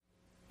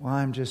Well,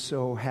 I'm just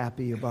so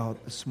happy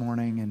about this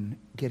morning and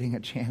getting a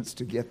chance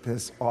to get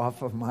this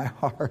off of my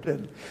heart,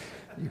 and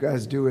you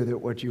guys do with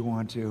it what you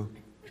want to.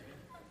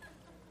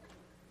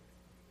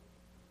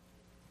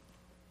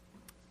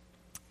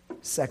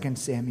 Second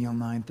Samuel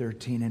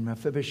 9:13, and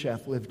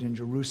Mephibosheth lived in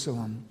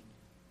Jerusalem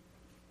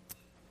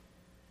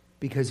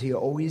because he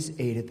always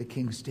ate at the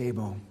king's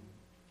table.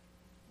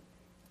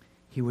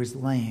 He was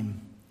lame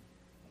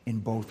in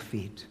both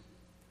feet.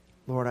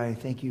 Lord, I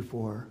thank you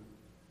for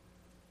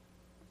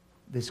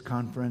this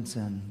conference,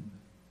 and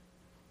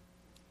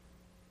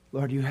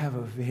Lord, you have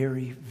a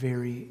very,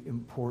 very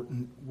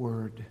important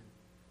word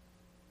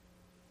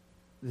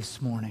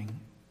this morning.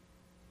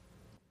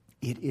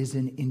 It is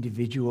an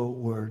individual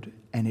word,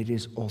 and it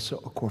is also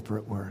a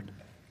corporate word.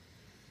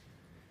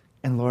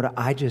 And Lord,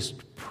 I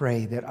just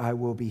pray that I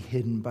will be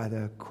hidden by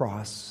the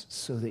cross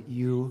so that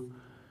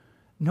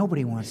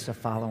nobody wants to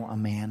follow a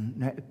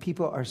man.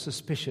 People are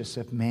suspicious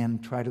if man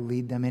try to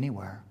lead them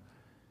anywhere.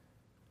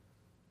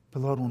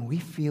 But Lord, when we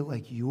feel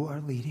like you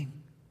are leading,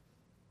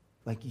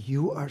 like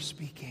you are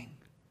speaking,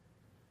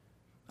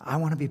 I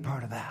want to be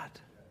part of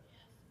that.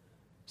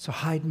 So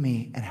hide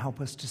me and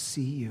help us to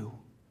see you.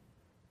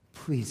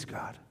 Please,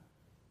 God.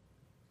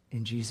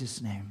 In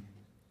Jesus' name,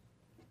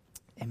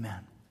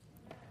 amen.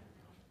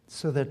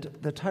 So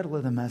that the title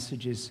of the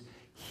message is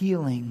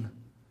Healing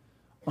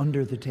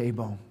Under the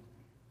Table.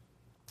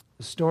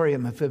 The story of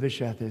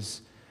Mephibosheth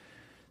is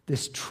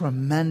this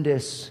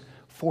tremendous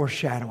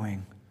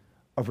foreshadowing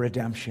of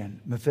redemption.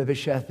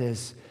 Mephibosheth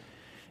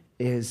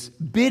is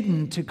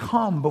bidden to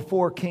come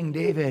before King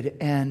David,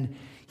 and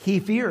he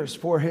fears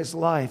for his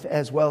life,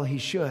 as well he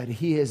should.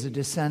 He is a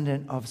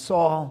descendant of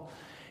Saul,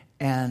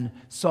 and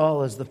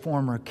Saul is the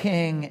former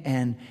king,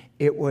 and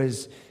it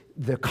was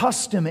the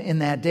custom in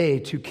that day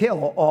to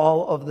kill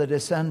all of the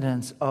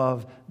descendants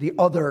of the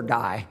other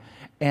guy.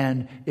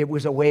 And it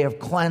was a way of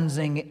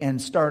cleansing and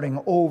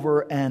starting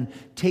over and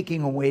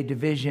taking away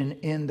division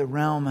in the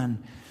realm.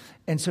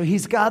 And so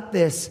he's got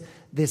this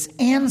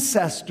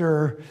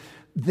ancestor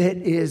that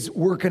is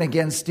working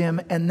against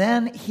him. And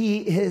then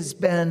he has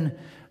been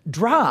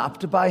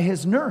dropped by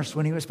his nurse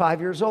when he was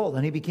 5 years old,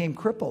 and he became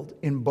crippled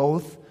in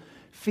both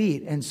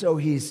feet. And so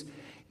he's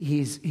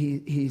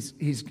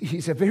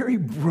a very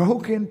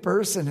broken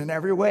person in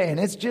every way. And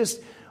it's just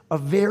a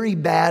very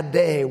bad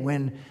day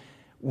when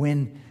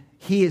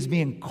he is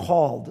being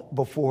called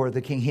before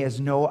the king. He has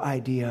no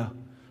idea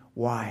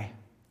why.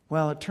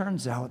 Well, it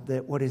turns out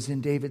that what is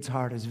in David's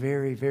heart is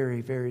very,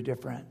 very, very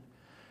different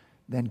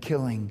than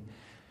killing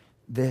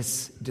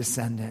this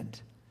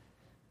descendant.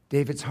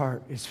 David's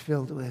heart is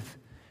filled with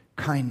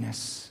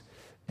kindness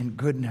and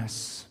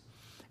goodness,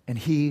 and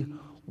he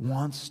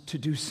wants to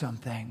do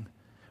something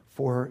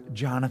for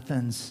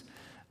Jonathan's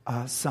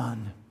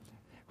son,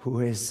 who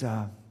is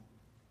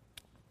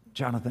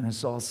Jonathan is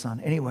Saul's son.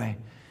 Anyway,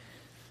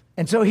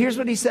 and so here's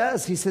what he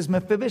says. He says,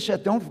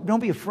 Mephibosheth, don't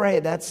be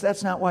afraid.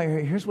 That's not why you're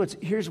here.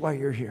 Here's why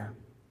you're here.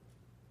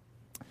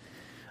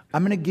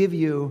 I'm going to give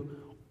you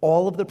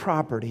all of the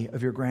property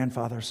of your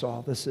grandfather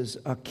Saul. This is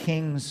a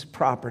king's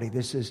property.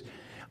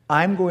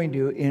 I'm going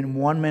to, in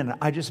 1 minute,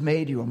 I just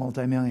made you a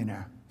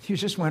multimillionaire. You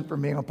just went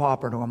from being a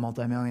pauper to a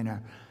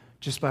multimillionaire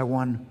just by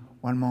one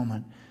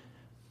moment.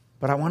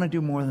 But I want to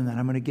do more than that.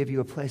 I'm going to give you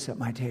a place at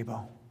my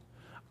table.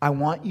 I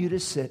want you to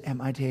sit at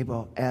my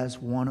table as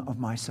one of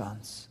my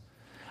sons.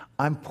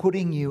 I'm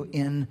putting you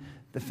in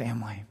the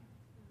family.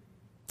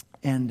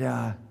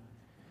 And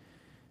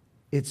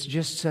it's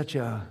just such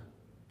a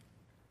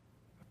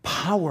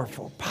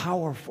powerful,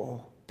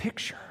 powerful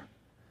picture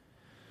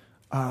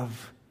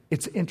of,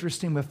 it's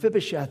interesting,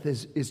 Mephibosheth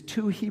is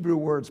two Hebrew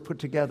words put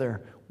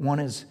together.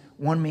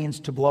 One means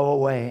to blow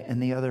away,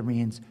 and the other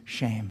means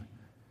shame.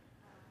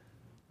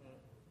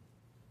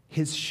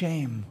 His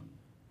shame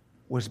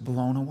was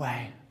blown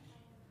away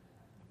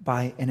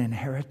by an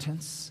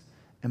inheritance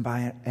and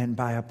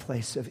by a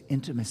place of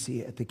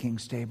intimacy at the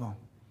king's table.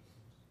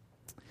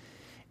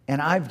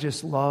 And I've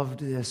just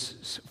loved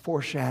this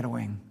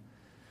foreshadowing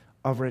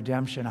of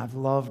redemption. I've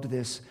loved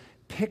this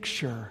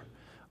picture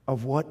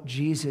of what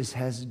Jesus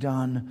has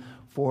done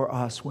for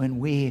us when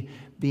we,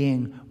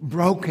 being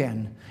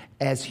broken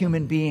as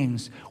human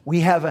beings, we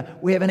have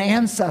an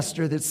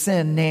ancestor that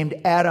sinned named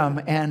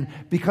Adam, and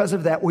because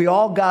of that, we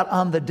all got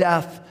on the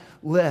death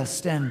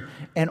list, and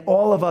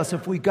all of us,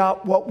 if we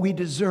got what we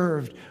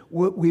deserved,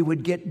 we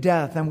would get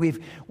death. And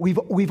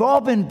we've all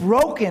been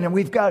broken, and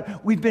we've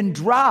been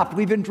dropped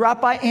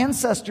by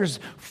ancestors.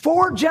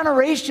 4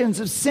 generations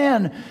of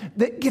sin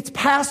that gets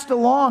passed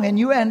along, and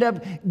you end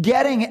up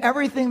getting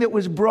everything that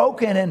was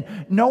broken, and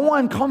no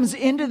one comes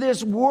into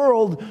this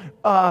world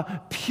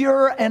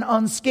pure and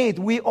unscathed.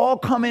 We all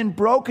come in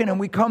broken, and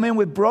we come in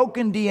with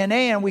broken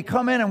DNA, and we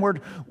come in and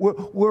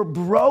we're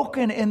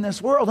broken in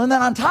this world. And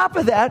then on top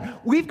of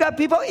that, we've got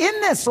people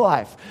in this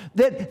life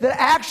that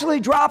actually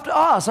dropped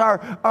us.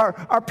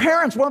 Our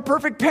parents weren't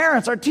perfect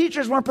parents. Our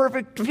teachers weren't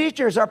perfect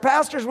teachers. Our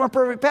pastors weren't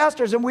perfect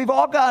pastors. And we've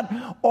all got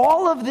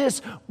all of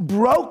this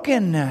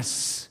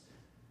brokenness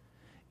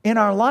in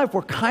our life.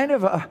 We're kind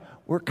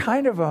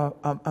of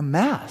a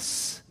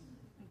mess.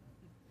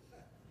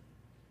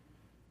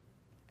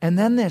 And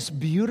then this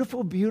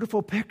beautiful,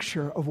 beautiful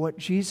picture of what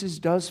Jesus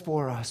does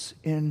for us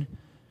in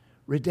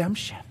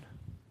redemption.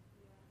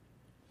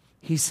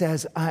 He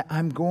says,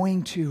 I'm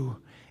going to,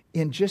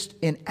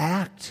 in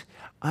act,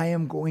 I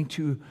am going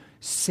to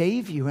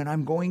save you, and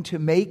I'm going to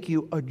make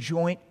you a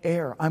joint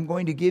heir. I'm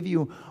going to give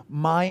you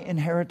my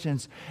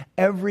inheritance.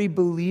 Every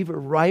believer,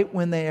 right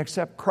when they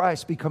accept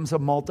Christ, becomes a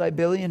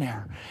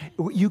multi-billionaire.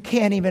 You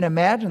can't even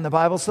imagine. The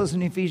Bible says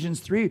in Ephesians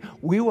 3,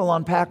 we will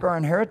unpack our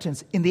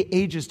inheritance in the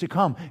ages to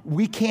come.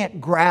 We can't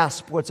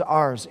grasp what's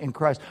ours in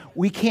Christ.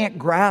 We can't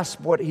grasp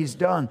what he's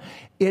done.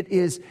 It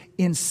is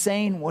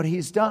insane what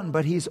he's done,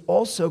 but he's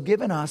also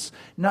given us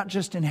not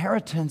just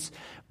inheritance,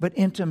 but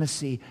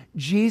intimacy.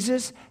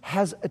 Jesus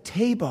has a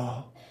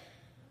table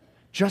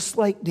just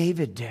like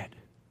David did.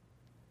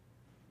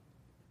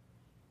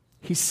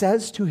 He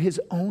says to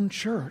his own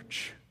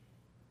church,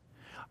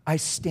 I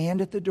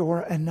stand at the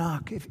door and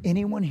knock. If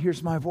anyone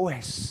hears my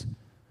voice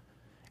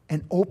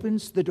and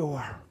opens the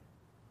door,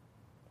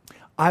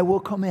 I will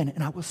come in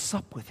and I will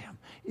sup with him.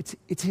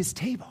 It's his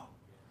table.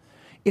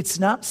 It's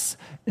not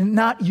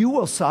you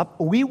will sup,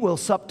 we will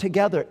sup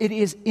together. It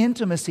is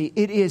intimacy.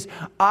 It is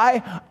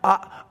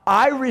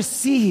I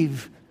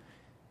receive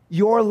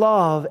your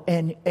love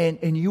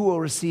and you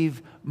will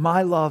receive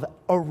my love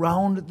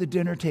around the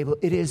dinner table.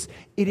 It is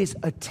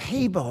a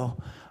table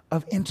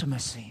of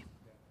intimacy.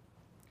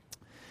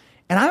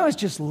 And I always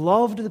just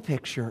loved the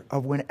picture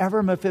of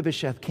whenever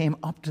Mephibosheth came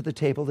up to the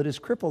table that his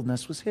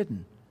crippledness was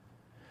hidden.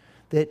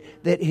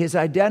 That his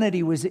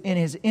identity was in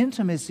his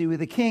intimacy with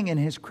the king, and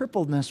his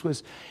crippledness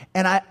was,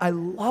 and I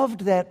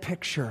loved that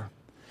picture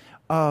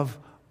of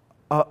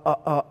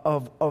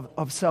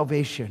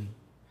salvation.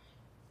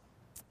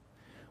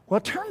 Well,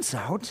 it turns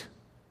out,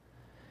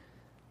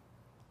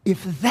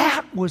 if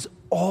that was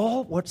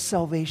all what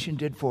salvation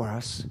did for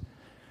us,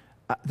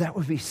 that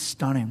would be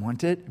stunning,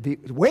 wouldn't it? It'd be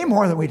way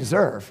more than we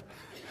deserve.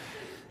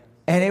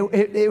 And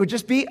it would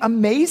just be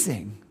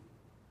amazing.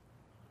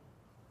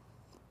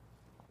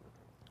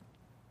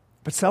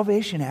 But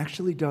salvation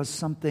actually does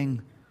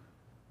something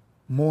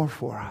more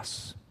for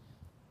us.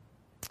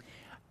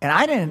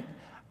 And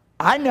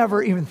I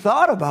never even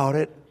thought about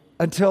it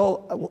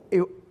until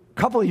a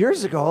couple of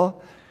years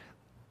ago.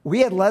 We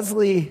had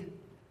Leslie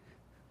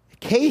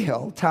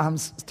Cahill,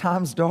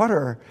 Tom's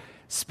daughter,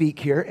 speak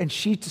here, and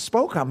she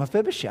spoke on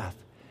Mephibosheth.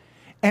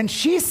 And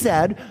she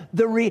said,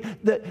 the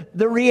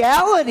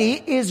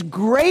reality is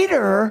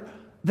greater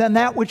than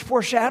that which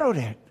foreshadowed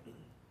it.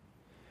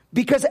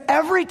 Because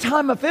every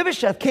time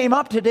Mephibosheth came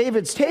up to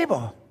David's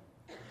table,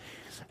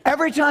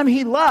 every time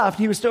he left,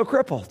 he was still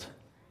crippled.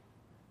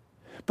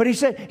 But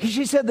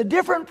she said the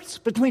difference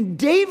between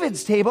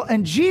David's table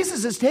and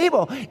Jesus'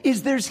 table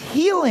is there's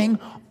healing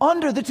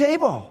under the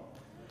table.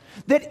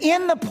 That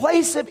in the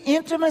place of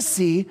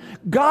intimacy,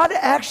 God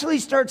actually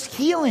starts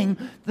healing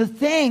the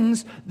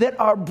things that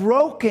are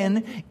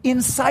broken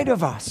inside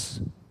of us.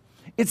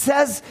 It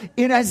says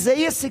in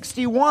Isaiah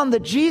 61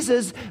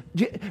 that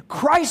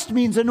Christ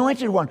means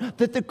anointed one,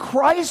 that the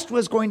Christ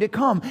was going to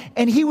come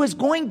and he was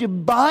going to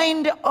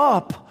bind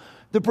up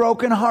the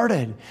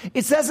brokenhearted.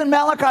 It says in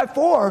Malachi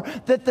 4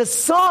 that the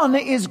sun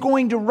is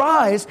going to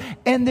rise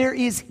and there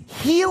is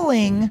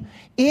healing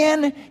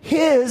in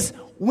his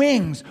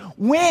wings.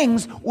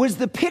 Wings was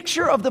the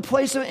picture of the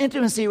place of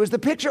intimacy. It was the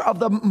picture of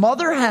the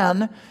mother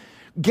hen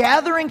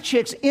gathering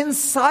chicks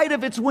inside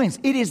of its wings.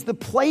 It is the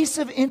place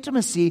of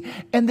intimacy,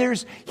 and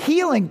there's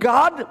healing.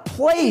 God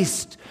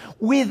placed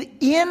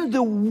within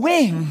the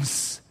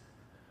wings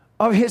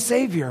of his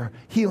Savior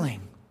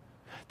healing.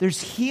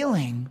 There's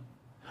healing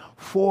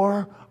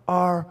for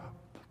our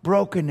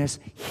brokenness.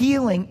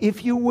 Healing,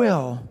 if you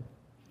will,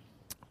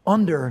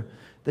 under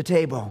the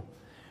table.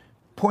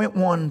 Point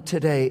 1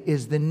 today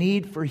is the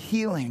need for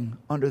healing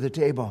under the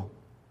table.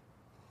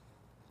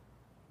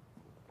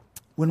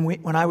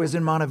 When I was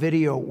in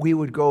Montevideo, we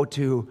would go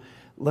to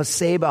La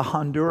Ceiba,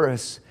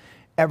 Honduras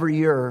every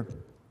year,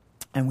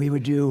 and we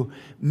would do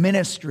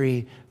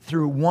ministry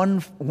through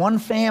one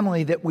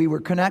family that we were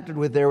connected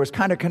with there was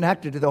kind of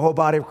connected to the whole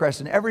body of Christ.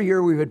 And every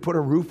year we would put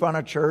a roof on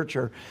a church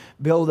or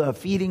build a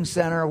feeding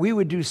center. We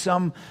would do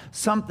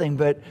something,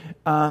 but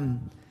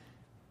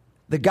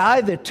the guy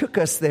that took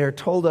us there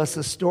told us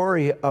a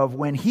story of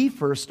when he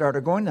first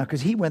started going there,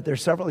 because he went there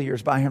several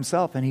years by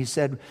himself, and he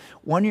said,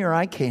 one year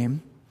I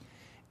came,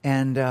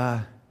 and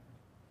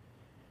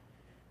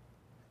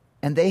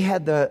they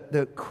had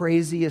the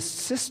craziest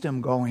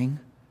system going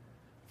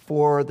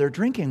for their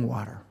drinking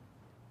water.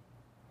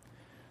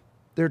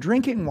 Their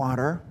drinking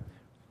water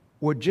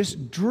would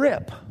just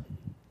drip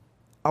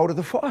out of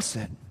the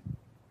faucet.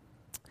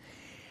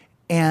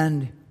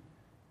 And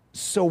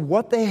so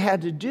what they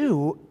had to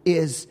do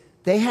is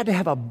they had to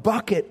have a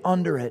bucket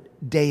under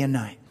it day and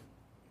night,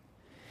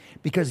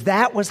 because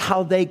that was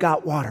how they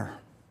got water.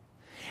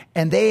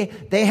 And they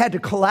had to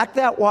collect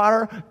that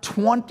water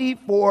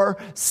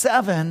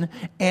 24/7,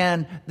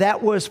 and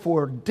that was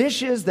for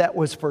dishes, that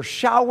was for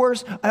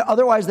showers.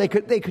 Otherwise, they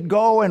could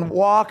go and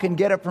walk and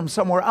get it from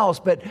somewhere else.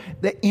 But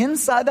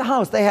inside the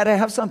house, they had to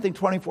have something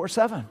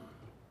 24/7.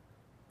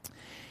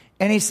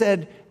 And he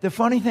said, the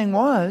funny thing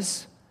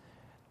was,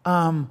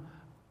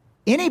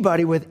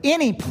 anybody with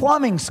any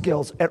plumbing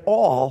skills at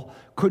all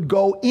could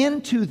go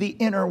into the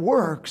inner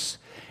works.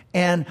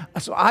 And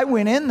so I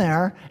went in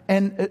there,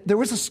 and there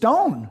was a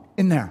stone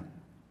in there.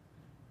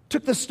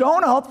 Took the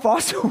stone out,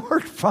 faucet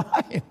worked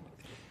fine.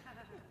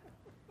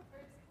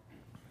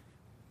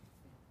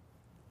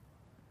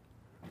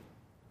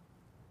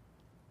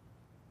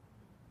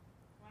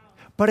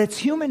 But it's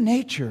human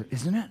nature,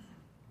 isn't it?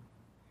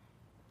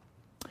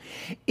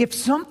 If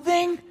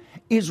something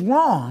is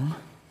wrong,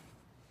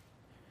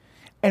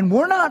 and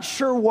we're not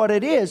sure what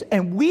it is,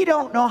 and we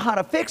don't know how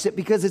to fix it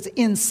because it's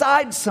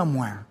inside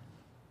somewhere,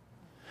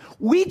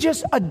 we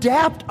just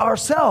adapt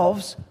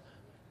ourselves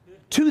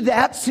to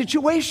that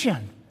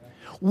situation.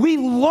 We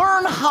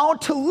learn how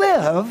to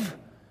live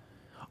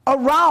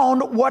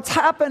around what's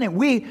happening.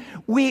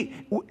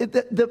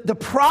 The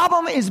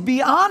problem is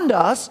beyond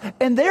us,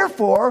 and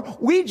therefore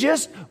we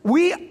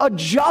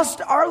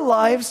adjust our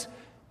lives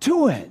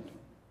to it.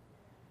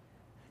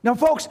 Now,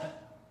 folks,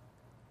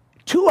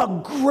 to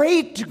a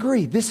great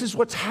degree, this is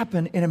what's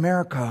happened in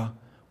America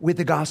with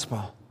the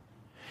gospel.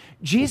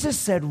 Jesus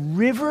said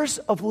rivers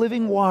of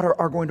living water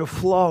are going to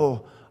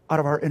flow out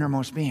of our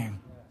innermost being.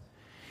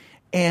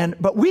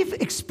 But we've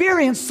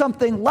experienced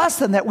something less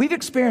than that. We've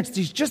experienced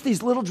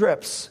these little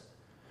drips.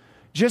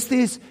 Just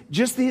these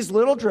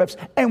little drips.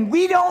 And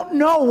we don't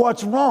know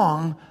what's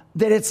wrong,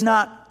 that it's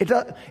not.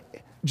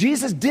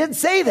 Jesus did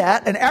say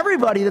that, and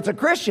everybody that's a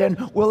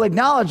Christian will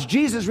acknowledge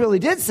Jesus really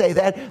did say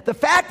that. The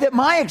fact that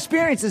my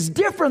experience is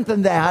different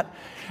than that,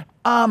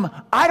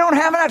 I don't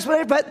have an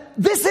explanation, but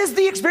this is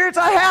the experience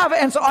I have,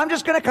 and so I'm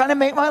just going to kind of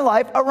make my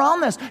life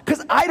around this,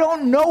 because I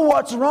don't know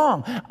what's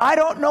wrong. I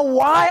don't know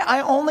why I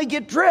only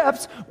get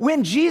drips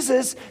when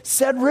Jesus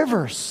said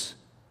rivers.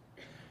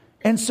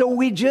 And so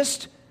we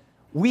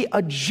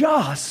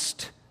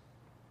adjust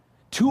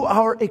to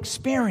our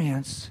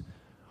experience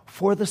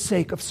for the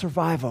sake of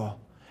survival,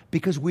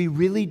 because we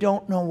really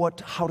don't know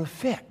how to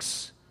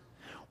fix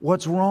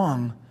what's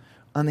wrong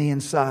on the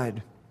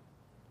inside.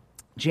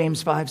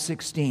 James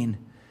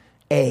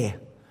 5:16a.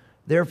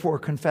 Therefore,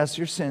 confess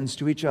your sins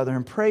to each other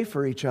and pray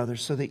for each other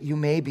so that you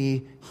may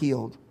be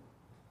healed.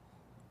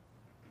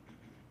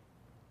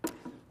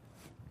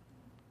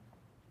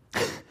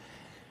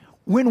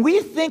 When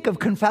we think of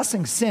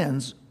confessing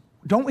sins,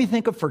 don't we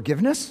think of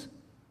forgiveness?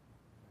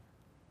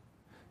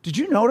 Did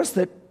you notice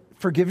that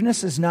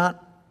forgiveness is not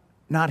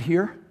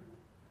here?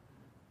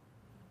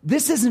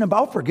 This isn't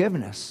about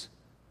forgiveness.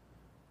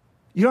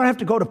 You don't have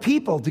to go to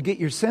people to get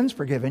your sins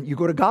forgiven. You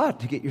go to God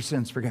to get your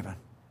sins forgiven.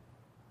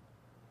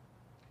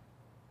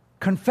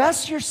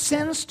 Confess your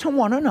sins to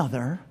one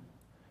another.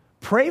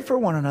 Pray for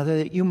one another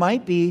that you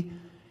might be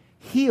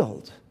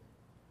healed.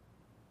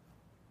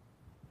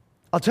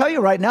 I'll tell you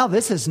right now,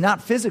 this is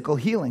not physical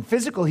healing.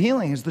 Physical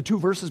healing is the 2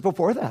 verses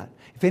before that.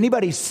 If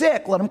anybody's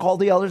sick, let them call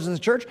the elders of the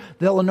church.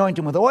 They'll anoint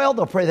him with oil.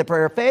 They'll pray the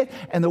prayer of faith.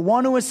 And the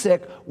one who is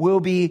sick will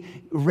be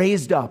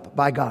raised up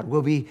by God,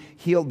 will be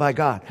healed by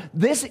God.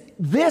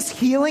 This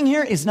healing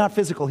here is not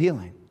physical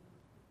healing.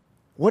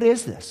 What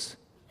is this?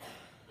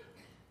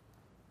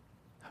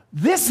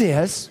 This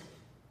is,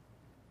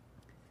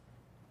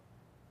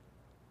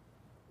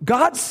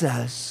 God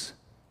says,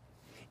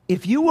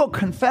 if you will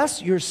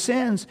confess your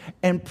sins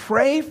and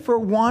pray for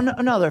one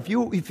another, if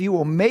you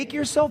will make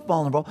yourself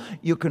vulnerable,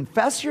 you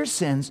confess your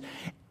sins,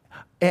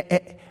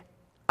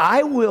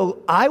 I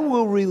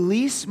will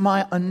release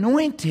my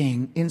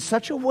anointing in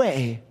such a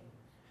way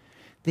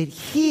that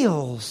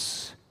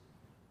heals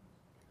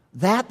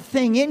that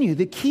thing in you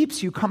that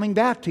keeps you coming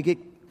back to get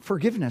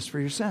forgiveness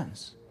for your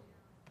sins.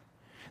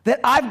 That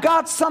I've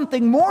got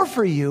something more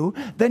for you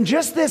than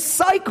just this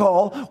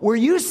cycle where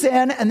you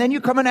sin and then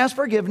you come and ask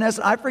forgiveness,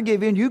 I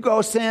forgive you, and you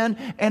go sin.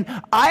 And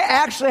I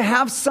actually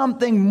have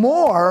something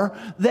more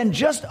than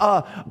just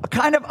a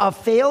kind of a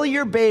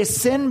failure-based,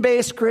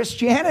 sin-based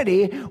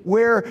Christianity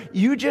where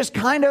you just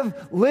kind of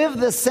live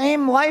the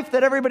same life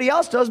that everybody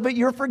else does, but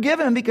you're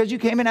forgiven because you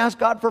came and asked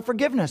God for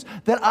forgiveness.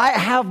 That I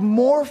have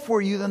more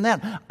for you than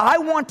that. I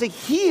want to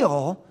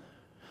heal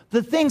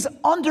the things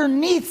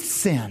underneath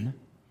sin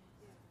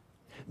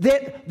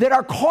that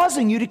are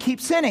causing you to keep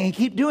sinning and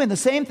keep doing the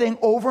same thing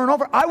over and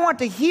over. I want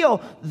to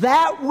heal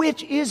that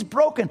which is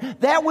broken,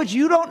 that which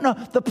you don't know,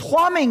 the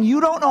plumbing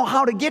you don't know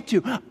how to get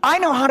to. I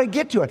know how to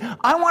get to it.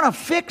 I want to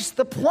fix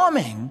the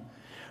plumbing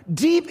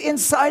deep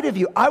inside of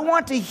you. I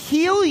want to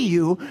heal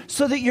you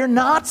so that you're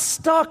not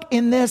stuck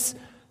in this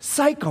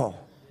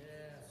cycle.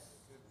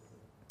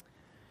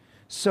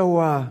 So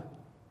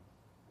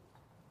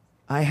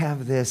I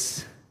have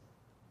this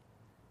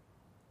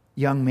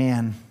young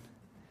man.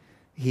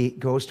 He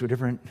goes to a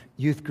different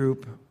youth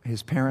group.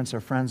 His parents are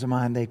friends of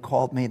mine. They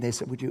called me. They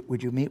said,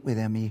 would you meet with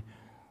him? He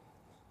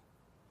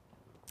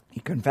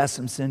confessed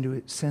some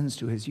sins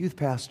to his youth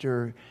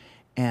pastor,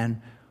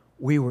 and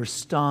we were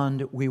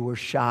stunned. We were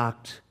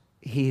shocked.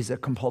 He's a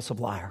compulsive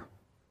liar.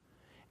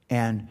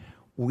 And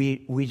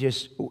we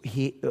just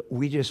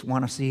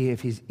want to see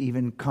if he's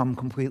even come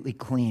completely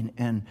clean.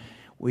 And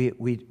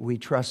we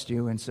trust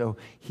you. And so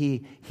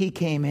he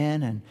came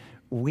in and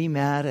we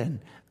met,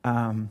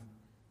 and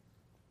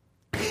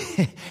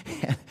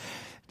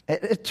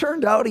it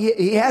turned out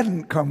he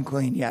hadn't come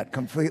clean yet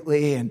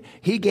completely, and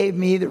he gave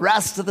me the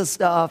rest of the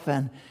stuff,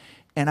 and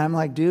I'm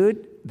like,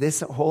 dude,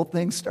 this whole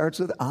thing starts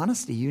with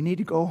honesty. You need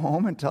to go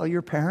home and tell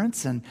your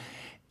parents, and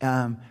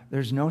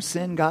there's no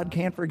sin God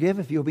can't forgive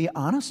if you'll be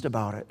honest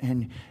about it,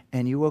 and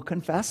you will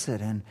confess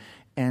it.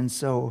 And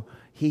so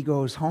he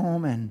goes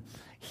home, and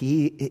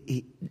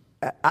he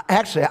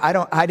actually,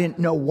 I didn't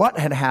know what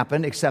had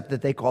happened except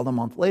that they called a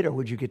month later.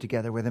 Would you get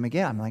together with him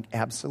again? I'm like,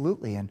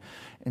 absolutely. And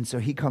so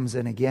he comes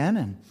in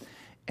again,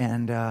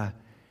 and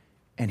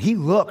he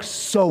looks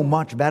so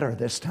much better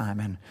this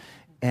time.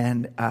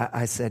 And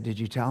I said, did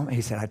you tell him?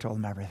 He said, I told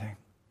him everything.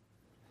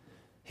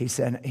 He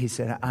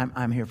said,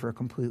 I'm here for a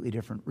completely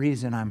different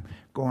reason. I'm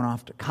going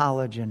off to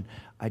college, and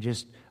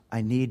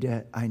I need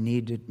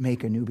to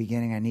make a new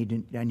beginning. I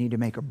need to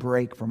make a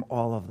break from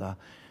all of the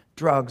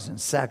drugs and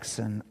sex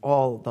and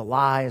all the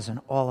lies and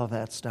all of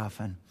that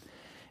stuff.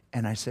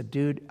 And I said,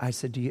 dude,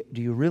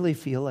 do you really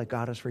feel like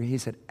God has forgiven you? He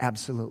said,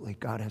 absolutely,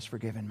 God has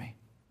forgiven me.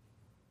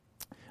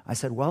 I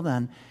said, well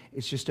then,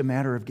 it's just a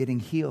matter of getting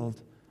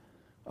healed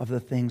of the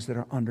things that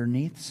are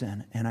underneath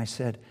sin. And I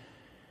said,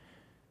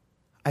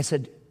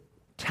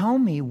 tell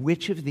me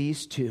which of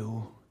these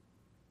two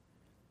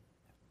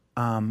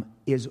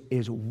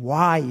is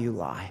why you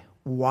lie,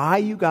 why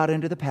you got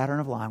into the pattern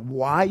of lying,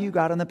 why you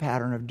got in the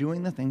pattern of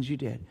doing the things you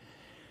did.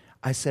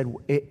 I said,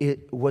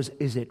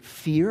 is it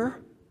fear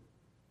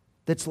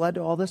that's led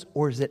to all this,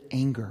 or is it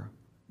anger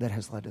that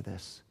has led to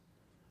this?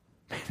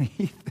 And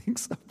he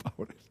thinks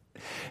about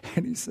it,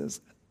 and he says,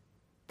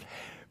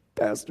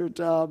 Pastor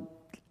Tom,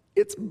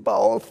 it's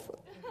both.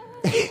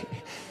 It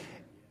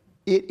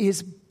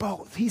is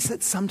both. He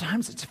said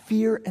sometimes it's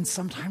fear and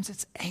sometimes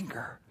it's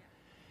anger.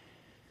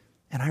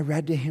 And I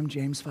read to him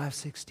James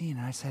 5:16,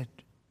 and I said,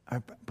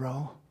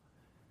 bro,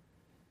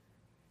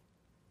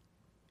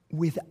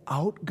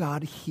 without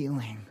God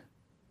healing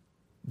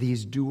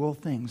these dual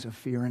things of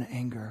fear and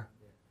anger,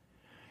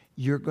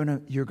 you're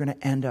gonna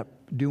end up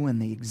doing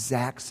the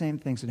exact same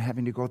things and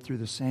having to go through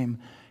the same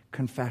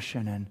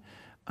confession.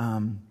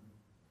 And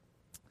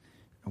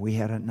we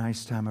had a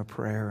nice time of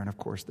prayer, and of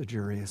course the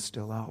jury is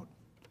still out,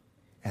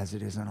 as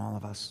it is in all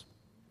of us.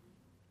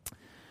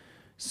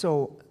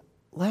 So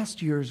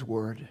last year's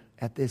word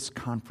at this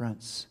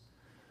conference,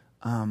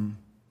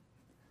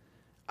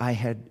 I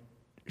had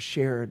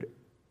shared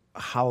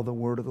how the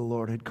word of the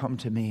Lord had come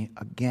to me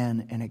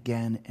again and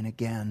again and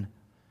again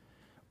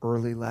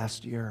early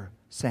last year,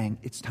 saying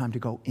it's time to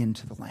go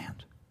into the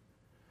land.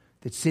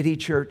 That City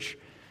Church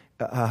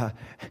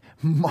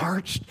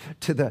marched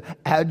to the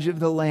edge of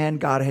the land.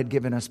 God had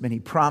given us many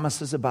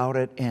promises about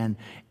it, and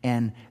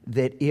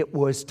that it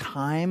was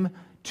time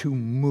to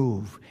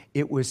move.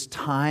 It was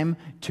time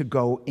to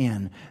go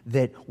in.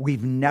 That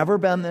we've never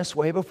been this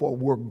way before.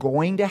 We're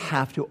going to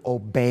have to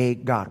obey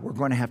God. We're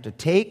going to have to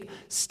take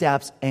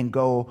steps and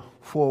go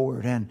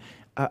forward. And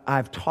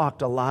I've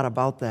talked a lot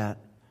about that,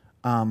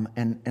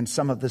 and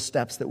some of the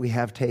steps that we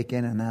have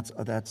taken, and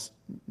that's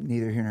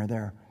neither here nor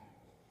there.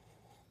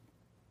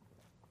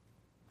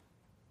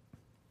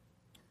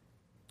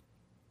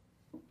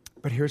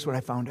 But here's what I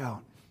found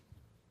out.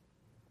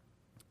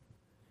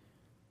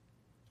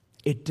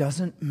 It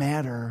doesn't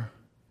matter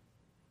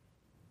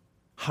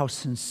how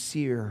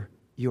sincere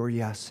your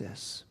yes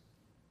is.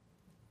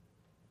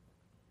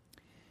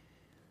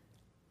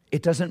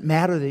 It doesn't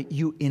matter that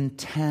you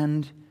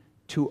intend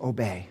to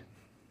obey.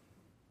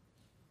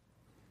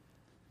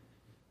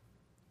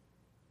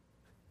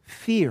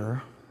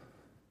 Fear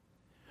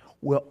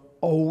will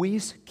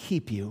always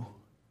keep you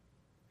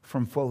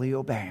from fully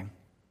obeying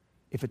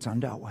if it's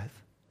undealt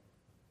with.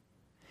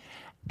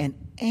 And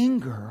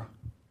anger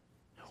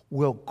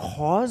will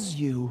cause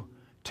you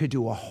to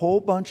do a whole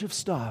bunch of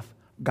stuff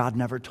God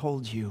never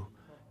told you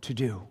to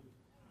do.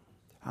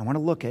 I want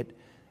to look at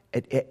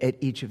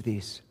each of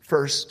these.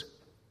 First,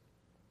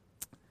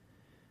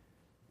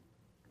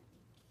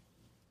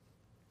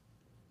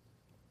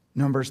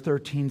 Numbers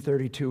 13,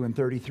 32, and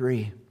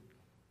 33.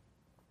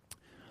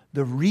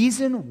 The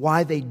reason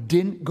why they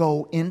didn't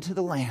go into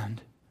the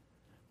land,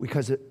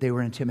 because they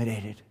were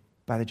intimidated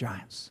by the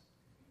giants.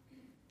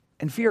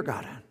 And fear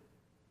got in.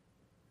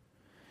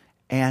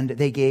 And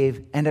they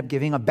end up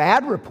giving a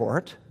bad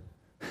report.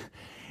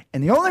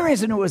 And the only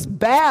reason it was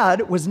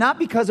bad was not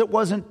because it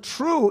wasn't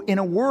true in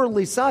a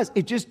worldly size.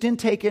 It just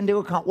didn't take into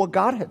account what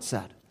God had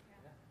said.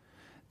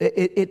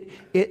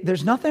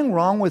 There's nothing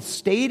wrong with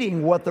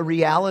stating what the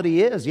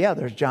reality is. Yeah,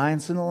 there's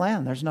giants in the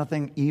land. There's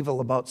nothing evil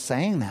about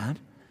saying that.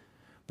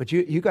 But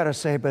you got to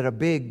say, but a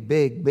big,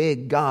 big,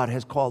 big God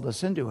has called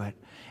us into it.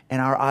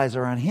 And our eyes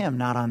are on Him,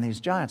 not on these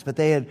giants. But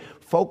they had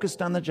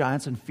focused on the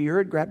giants, and fear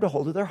had grabbed a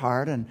hold of their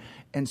heart.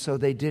 And so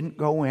they didn't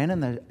go in,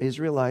 and the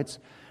Israelites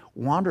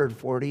wandered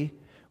 40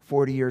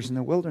 years in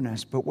the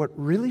wilderness. But what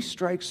really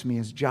strikes me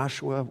is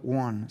Joshua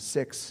 1,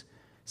 6,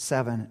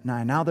 7,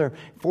 9. Now they're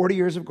 40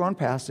 years have gone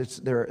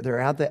past. They're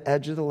at the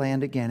edge of the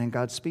land again, and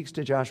God speaks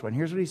to Joshua. And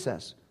here's what He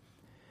says.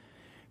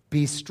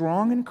 Be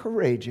strong and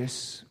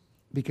courageous,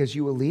 because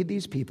you will lead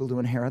these people to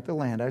inherit the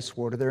land I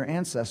swore to their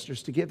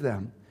ancestors to give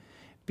them.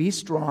 Be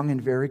strong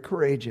and very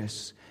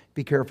courageous.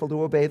 Be careful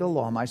to obey the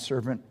law my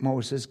servant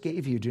Moses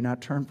gave you. Do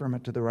not turn from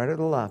it to the right or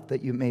the left,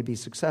 that you may be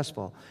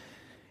successful.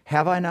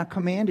 Have I not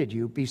commanded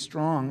you? Be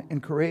strong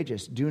and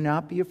courageous. Do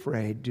not be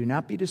afraid. Do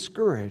not be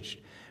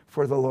discouraged,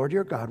 for the Lord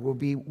your God will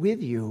be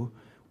with you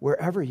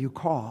wherever you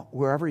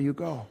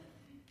go.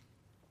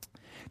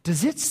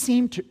 Does it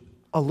seem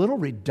a little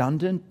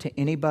redundant to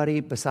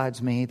anybody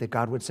besides me that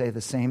God would say the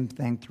same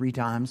thing 3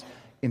 times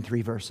in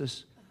 3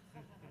 verses?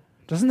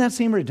 Doesn't that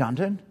seem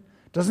redundant?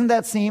 Doesn't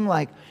that seem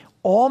like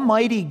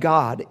Almighty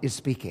God is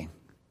speaking?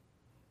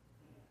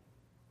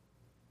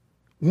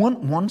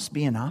 Wouldn't once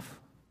be enough?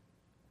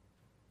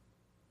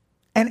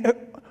 And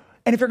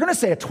if you're going to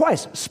say it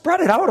twice, spread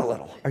it out a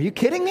little. Are you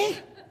kidding me?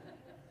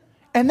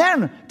 And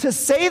then to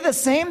say the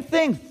same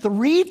thing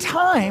 3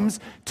 times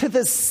to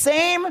the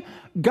same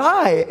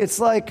guy, it's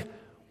like,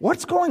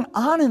 what's going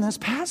on in this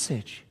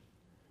passage?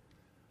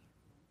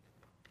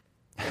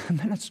 And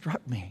then it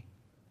struck me.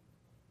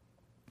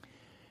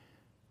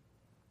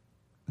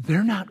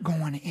 They're not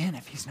going in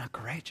if he's not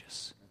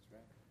courageous.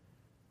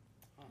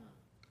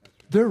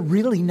 They're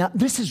really not.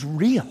 This is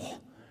real.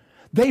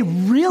 They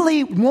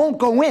really won't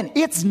go in.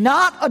 It's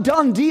not a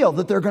done deal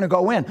that they're going to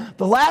go in.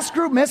 The last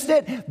group missed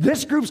it.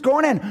 This group's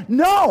going in.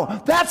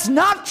 No, that's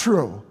not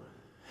true.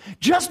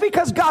 Just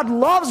because God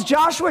loves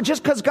Joshua,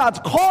 just because God's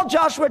called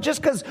Joshua,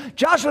 just because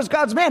Joshua's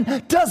God's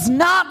man, does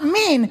not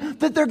mean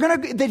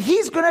that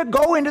he's going to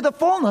go into the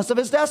fullness of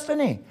his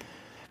destiny.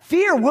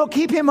 Fear will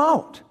keep him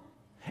out.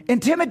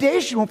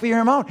 Intimidation will fear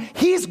him out.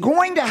 He's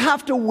going to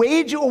have to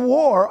wage a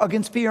war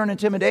against fear and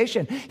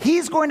intimidation.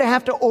 He's going to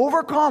have to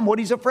overcome what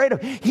he's afraid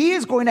of. He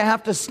is going to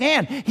have to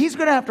stand. He's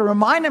going to have to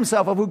remind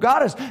himself of who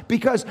God is,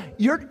 because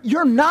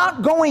you're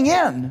not going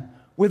in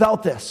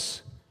without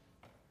this.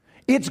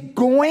 It's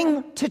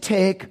going to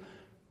take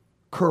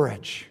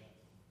courage.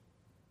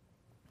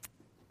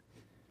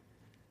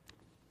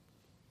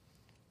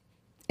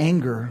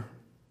 Anger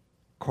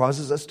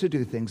causes us to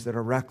do things that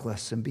are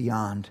reckless and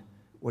beyond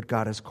what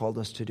God has called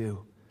us to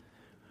do.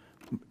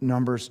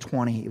 Numbers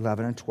 20,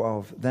 11 and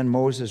 12. Then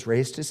Moses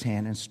raised his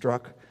hand and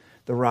struck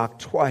the rock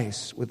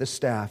twice with a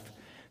staff,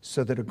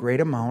 so that a great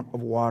amount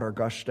of water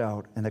gushed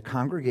out, and the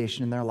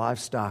congregation and their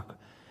livestock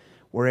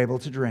were able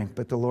to drink.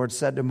 But the Lord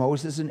said to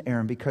Moses and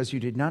Aaron, because you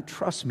did not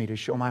trust me to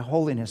show my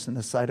holiness in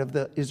the sight of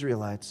the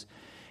Israelites,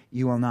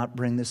 you will not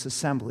bring this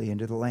assembly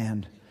into the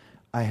land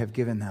I have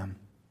given them.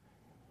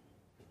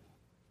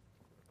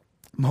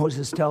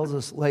 Moses tells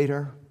us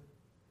later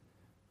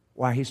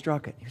why he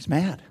struck it. He was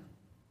mad.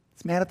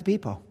 He's mad at the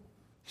people.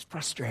 He's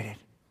frustrated.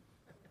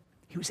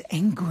 He was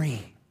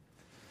angry.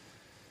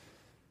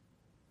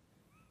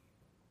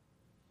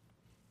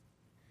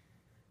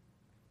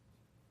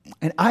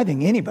 And I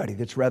think anybody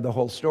that's read the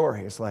whole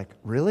story is like,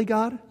 really,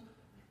 God?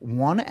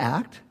 One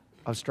act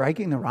of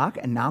striking the rock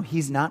and now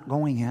he's not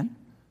going in?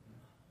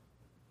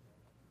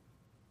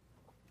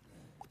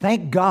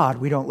 Thank God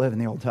we don't live in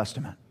the Old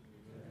Testament.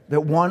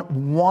 That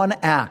one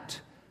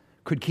act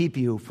could keep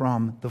you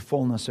from the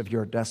fullness of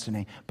your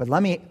destiny. But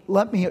let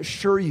me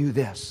assure you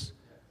this.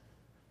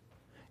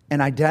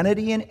 An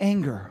identity in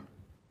anger,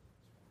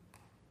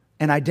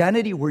 an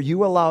identity where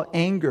you allow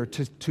anger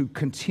to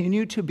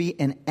continue to be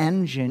an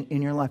engine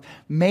in your life.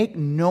 Make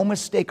no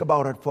mistake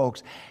about it,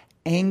 folks.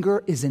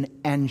 Anger is an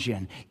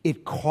engine.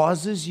 It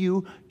causes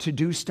you to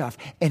do stuff.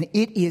 And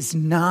it is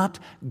not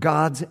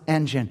God's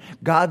engine.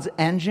 God's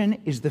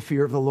engine is the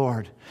fear of the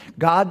Lord.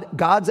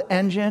 God's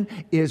engine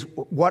is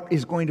what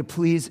is going to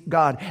please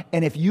God.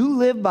 And if you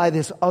live by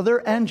this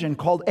other engine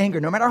called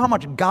anger, no matter how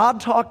much God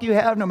talk you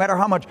have, no matter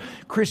how much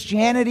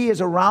Christianity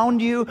is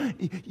around you,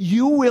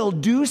 you will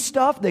do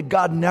stuff that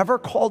God never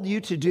called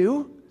you to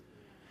do.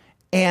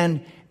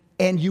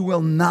 And you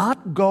will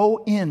not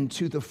go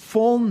into the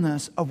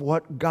fullness of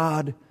what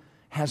God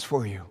has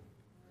for you.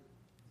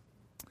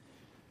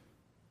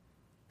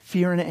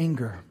 Fear and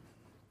anger.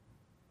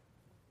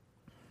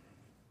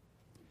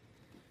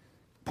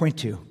 Point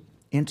 2,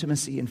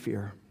 intimacy and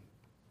fear.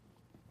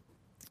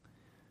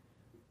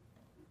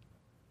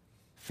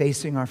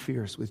 Facing our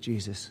fears with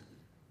Jesus.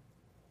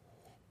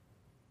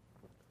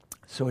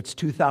 So it's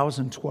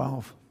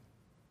 2012.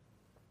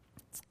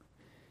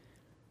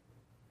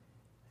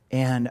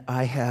 And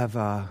I have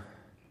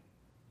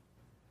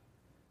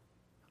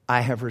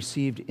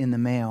received in the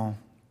mail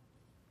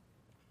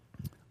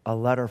a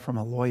letter from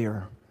a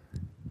lawyer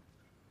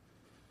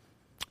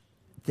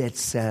that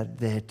said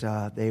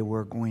that they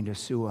were going to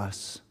sue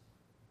us,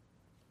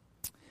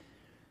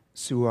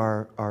 sue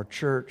our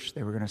church.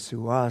 They were going to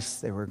sue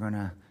us. They were going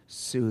to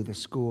sue the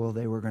school.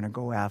 They were going to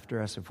go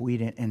after us if we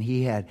didn't. And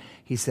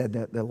he said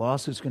that the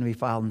lawsuit's going to be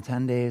filed in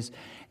 10 days.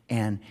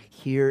 And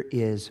here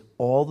is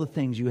all the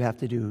things you have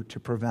to do to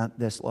prevent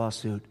this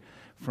lawsuit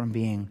from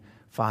being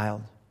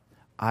filed.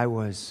 I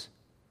was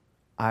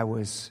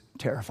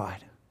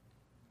terrified.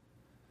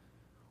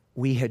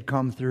 We had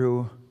come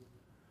through,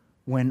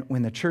 when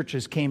the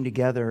churches came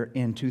together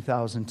in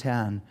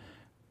 2010,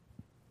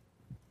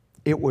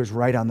 it was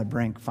right on the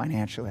brink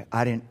financially.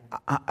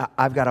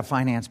 I've got a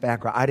finance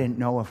background. I didn't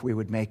know if we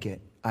would make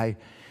it. I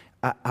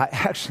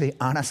actually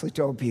honestly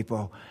told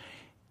people,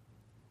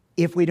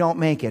 if we don't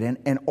make it,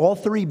 and all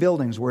 3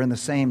 buildings were in the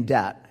same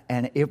debt,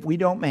 and if we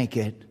don't make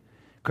it,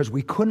 because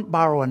we couldn't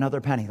borrow another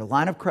penny. The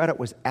line of credit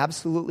was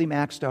absolutely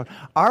maxed out.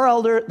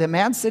 The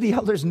Man City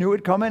elders knew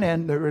it coming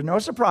in. There were no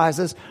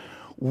surprises.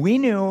 We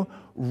knew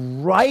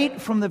right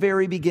from the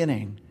very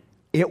beginning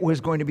it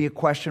was going to be a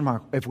question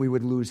mark if we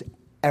would lose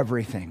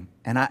everything.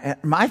 And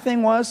my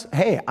thing was,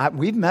 hey,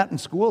 we've met in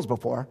schools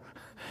before.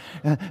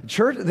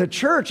 The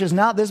church is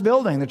not this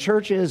building. The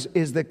church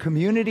is the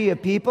community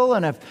of people.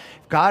 And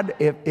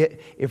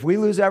if we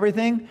lose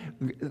everything,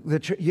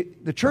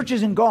 the church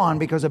isn't gone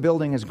because a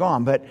building is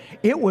gone. But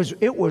it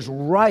was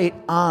right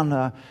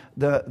on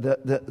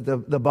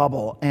the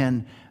bubble.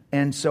 And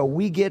so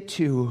we get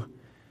to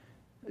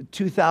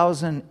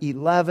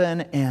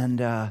 2011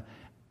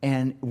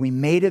 and we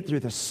made it through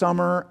the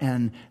summer,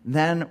 and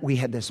then we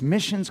had this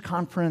missions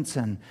conference,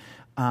 and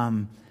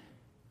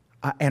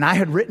I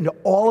had written to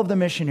all of the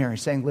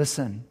missionaries saying,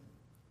 listen,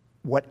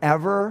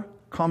 whatever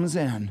comes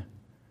in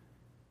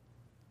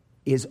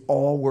is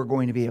all we're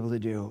going to be able to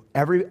do.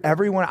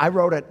 Everyone, I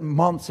wrote it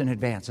months in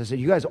advance. I said,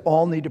 you guys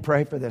all need to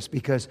pray for this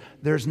because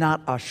there's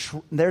not a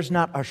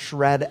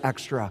shred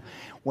extra.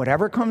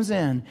 Whatever comes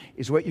in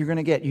is what you're going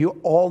to get.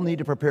 You all need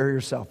to prepare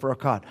yourself for a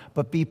cut,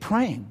 but be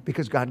praying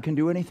because God can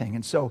do anything.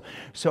 And so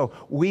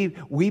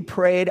we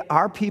prayed.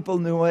 Our people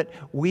knew it.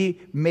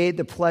 We made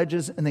the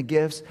pledges and the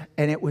gifts,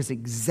 and it was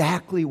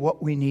exactly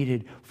what we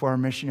needed for our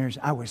missionaries.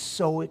 I was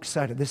so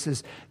excited. This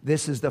is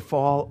the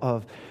fall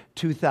of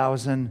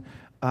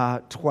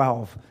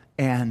 2012,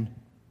 and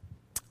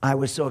I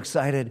was so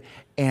excited.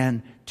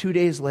 And 2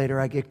 days later,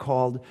 I get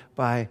called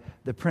by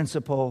the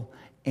principal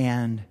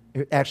and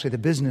actually the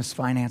business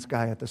finance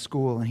guy at the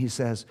school, and he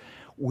says,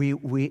 we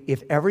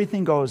if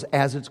everything goes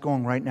as it's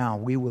going right now,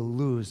 we will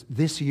lose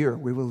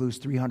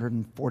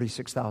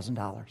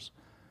 $346,000.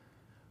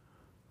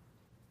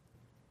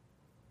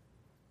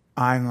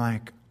 I'm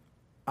like,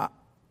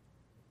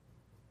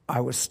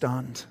 I was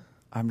stunned.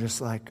 I'm just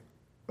like,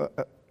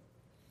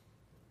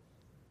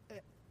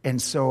 And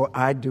so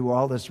I do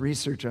all this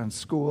research on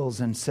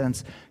schools, and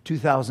since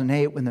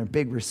 2008, when the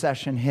big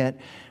recession hit,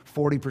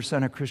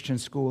 40% of Christian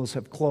schools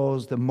have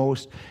closed. The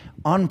most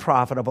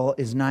unprofitable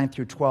is 9th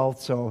through 12th.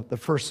 So the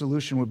first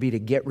solution would be to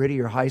get rid of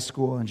your high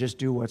school and just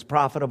do what's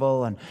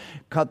profitable and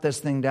cut this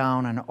thing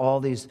down in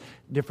all these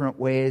different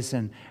ways.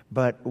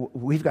 But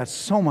we've got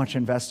so much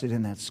invested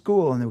in that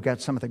school, and we've got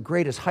some of the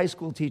greatest high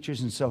school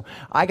teachers. And so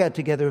I got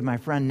together with my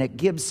friend Nick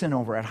Gibson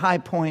over at High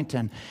Point,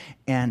 and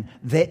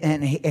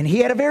he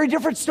had a very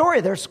different story.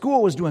 Their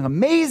school was doing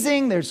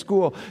amazing. Their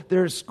school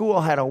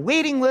had a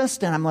waiting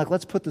list, and I'm like,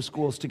 let's put the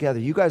schools together.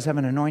 You guys have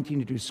an anointing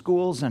to do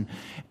schools, and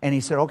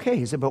he said, okay.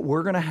 He said, but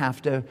we're going to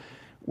have to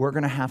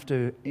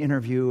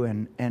interview,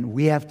 and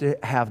we have to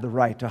have the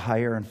right to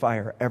hire and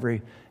fire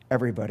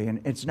everybody.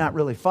 And it's not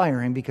really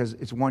firing because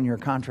it's 1-year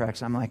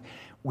contracts. I'm like,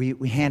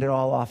 we hand it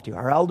all off to you.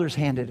 Our elders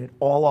handed it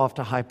all off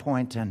to High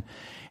Point, and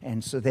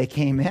so they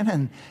came in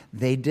and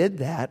they did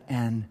that,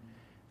 and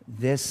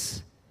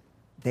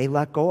they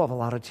let go of a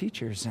lot of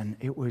teachers, and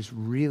it was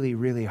really,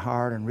 really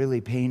hard and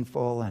really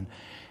painful, and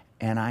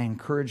I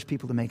encouraged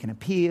people to make an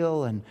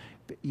appeal, and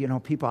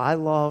people I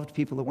loved,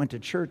 people that went to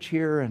church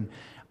here,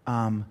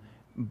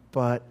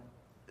 but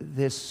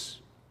this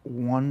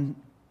one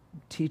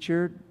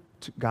teacher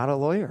got a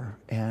lawyer,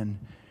 and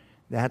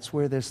that's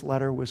where this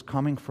letter was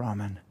coming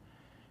from,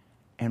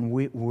 and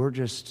we're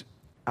just,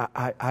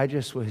 I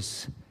just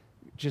was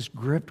just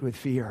gripped with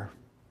fear,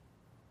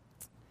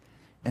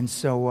 and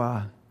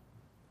so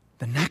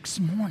the next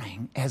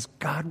morning, as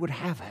God would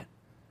have it,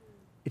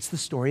 it's the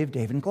story of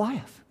David and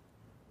Goliath.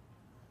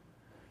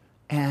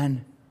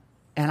 And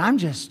I'm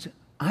just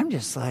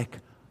like,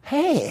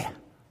 hey,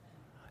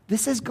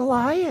 this is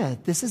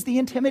Goliath. This is the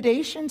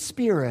intimidation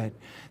spirit.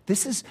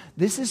 This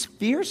is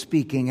fear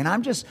speaking. And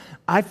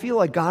I feel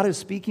like God is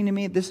speaking to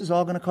me. This is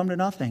all going to come to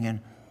nothing.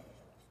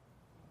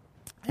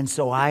 And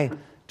so I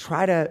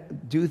try to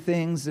do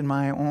things in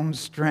my own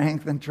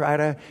strength and try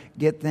to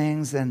get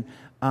things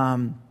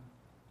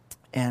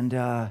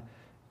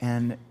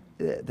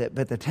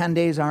but the 10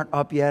 days aren't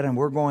up yet, and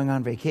we're going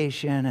on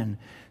vacation, and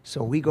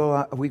so we go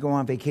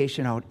on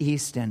vacation out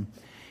east, and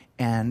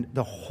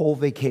the whole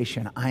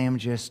vacation I am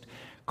just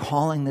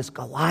calling this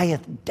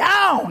Goliath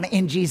down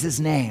in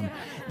Jesus' name.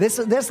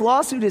 This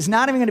lawsuit is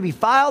not even going to be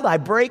filed. I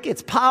break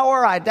its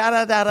power.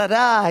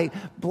 I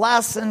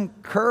bless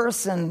and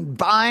curse and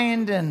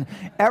bind and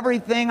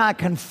everything. I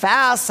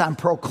confess. I'm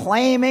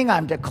proclaiming.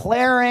 I'm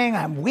declaring.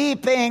 I'm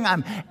weeping.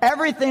 I'm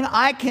everything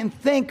I can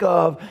think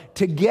of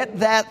to get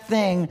that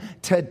thing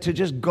to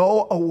just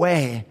go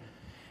away,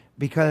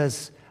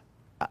 because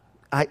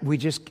I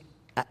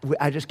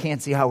just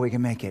can't see how we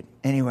can make it.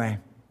 Anyway,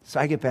 so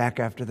I get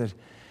back after the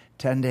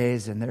 10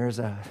 days, and there's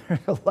a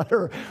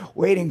letter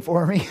waiting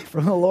for me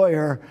from the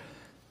lawyer,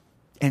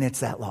 and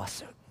it's that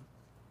lawsuit.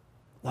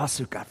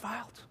 Lawsuit got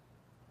filed.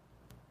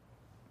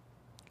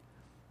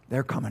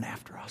 They're coming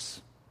after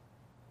us.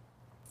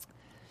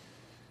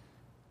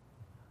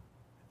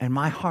 And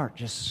my heart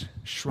just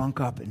shrunk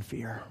up in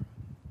fear.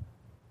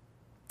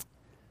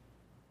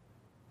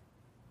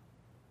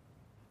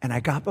 And I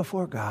got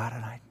before God,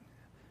 and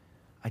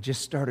I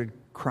just started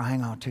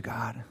crying out to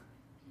God.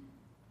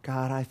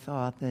 God, I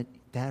thought that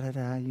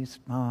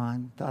I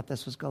thought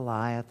this was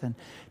Goliath, and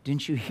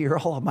didn't you hear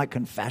all of my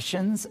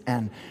confessions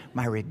and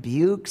my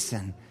rebukes?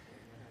 And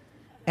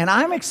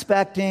I'm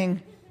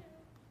expecting,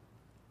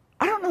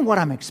 I don't know what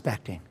I'm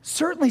expecting.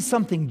 Certainly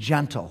something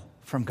gentle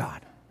from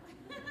God.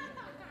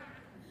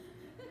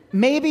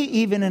 Maybe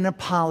even an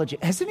apology.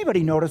 Has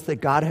anybody noticed that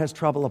God has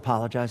trouble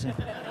apologizing?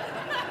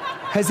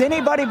 Has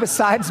anybody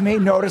besides me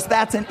noticed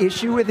that's an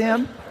issue with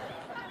him?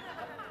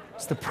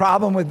 It's the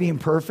problem with being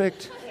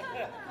perfect.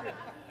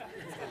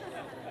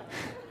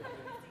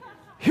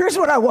 Here's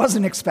what I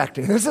wasn't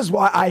expecting. This is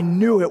why I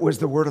knew it was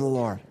the word of the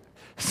Lord.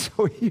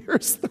 So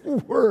here's the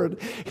word.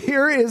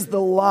 Here is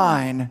the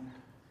line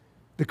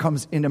that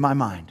comes into my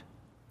mind.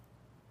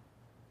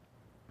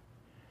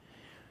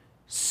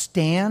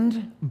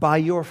 Stand by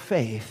your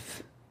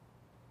faith,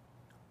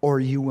 or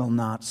you will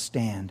not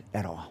stand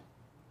at all.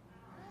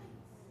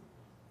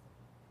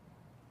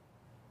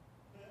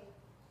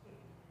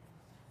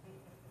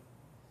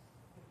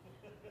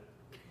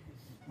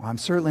 Well, I'm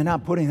certainly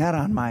not putting that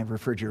on my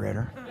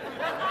refrigerator.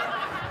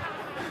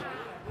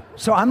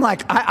 So I'm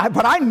like,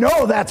 but I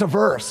know that's a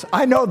verse.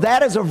 I know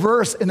that is a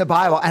verse in the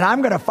Bible. And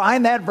I'm going to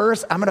find that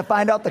verse. I'm going to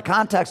find out the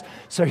context.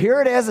 So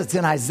here it is. It's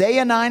in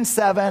Isaiah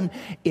 9:7.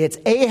 It's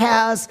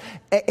Ahaz.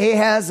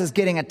 Ahaz is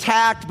getting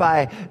attacked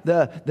by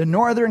the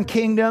northern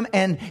kingdom.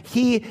 And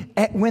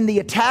when the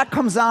attack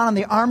comes on and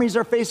the armies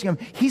are facing him,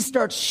 he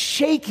starts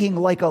shaking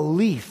like a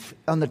leaf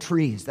on the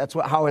trees. That's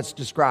how it's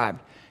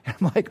described. And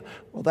I'm like,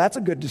 well, that's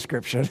a good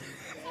description.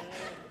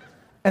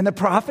 And the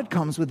prophet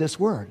comes with this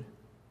word.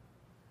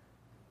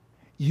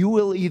 You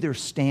will either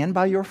stand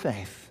by your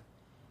faith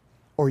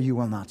or you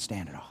will not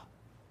stand at all.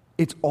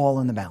 It's all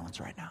in the balance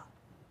right now.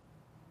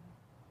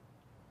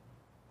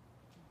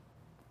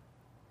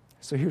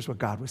 So here's what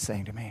God was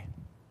saying to me.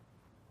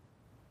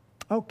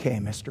 Okay,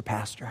 Mr.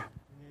 Pastor.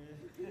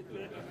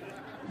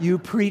 You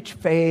preach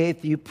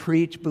faith, you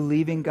preach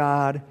believing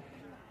God.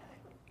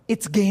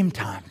 It's game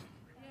time.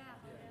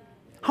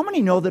 How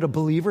many know that a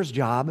believer's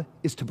job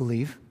is to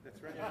believe?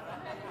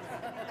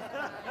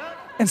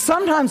 And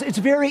sometimes it's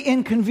very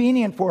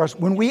inconvenient for us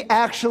when we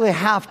actually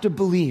have to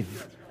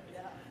believe.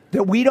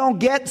 That we don't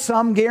get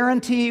some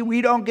guarantee,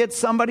 we don't get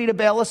somebody to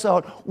bail us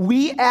out.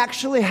 We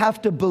actually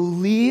have to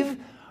believe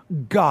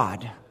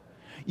God.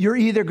 You're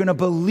either going to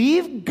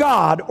believe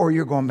God or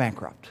you're going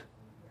bankrupt.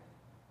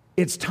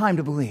 It's time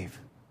to believe.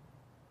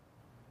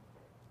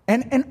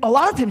 And a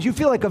lot of times you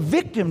feel like a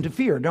victim to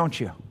fear, don't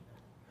you?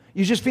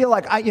 You just feel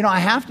like, I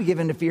have to give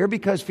in to fear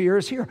because fear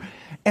is here.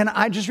 And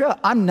I just realized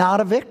I'm not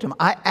a victim.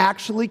 I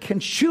actually can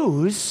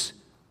choose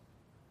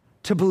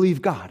to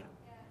believe God.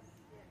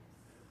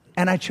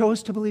 And I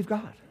chose to believe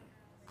God.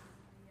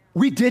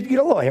 We did get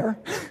a lawyer.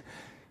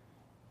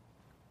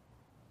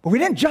 But we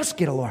didn't just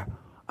get a lawyer.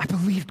 I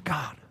believed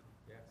God.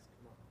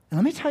 And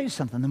let me tell you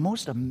something. The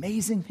most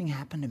amazing thing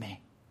happened to me.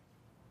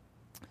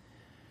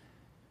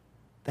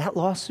 That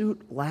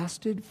lawsuit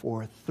lasted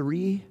for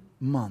 3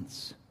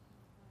 months.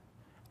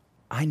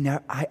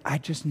 I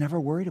just never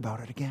worried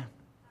about it again.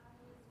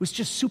 It was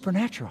just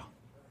supernatural.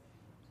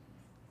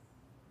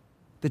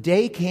 The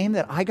day came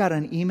that I got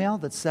an email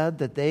that said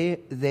that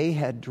they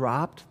had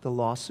dropped the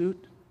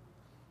lawsuit.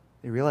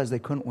 They realized they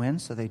couldn't win,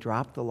 so they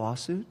dropped the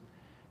lawsuit.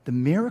 The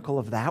miracle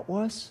of that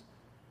was,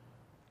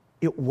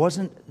 it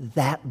wasn't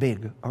that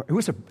big. It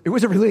was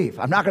a relief.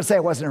 I'm not going to say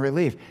it wasn't a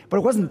relief, but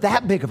it wasn't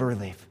that big of a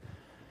relief.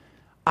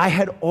 I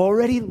had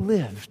already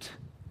lived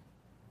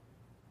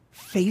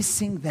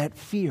facing that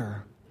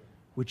fear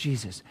with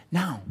Jesus.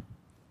 Now,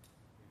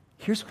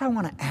 here's what I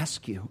want to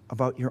ask you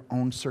about your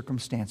own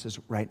circumstances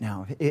right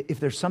now. If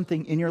there's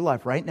something in your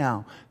life right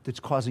now that's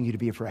causing you to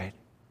be afraid,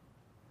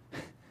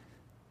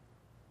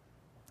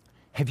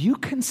 have you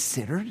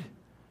considered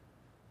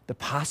the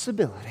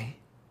possibility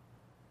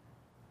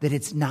that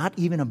it's not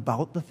even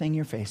about the thing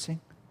you're facing?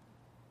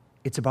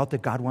 It's about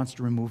that God wants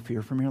to remove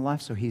fear from your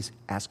life, so he's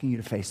asking you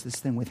to face this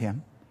thing with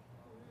him.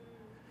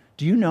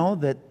 Do you know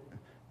that,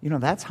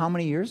 that's how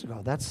many years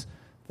ago? That's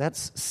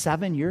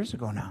 7 years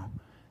ago now.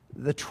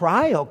 The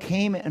trial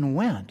came and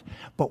went,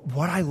 but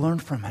what I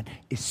learned from it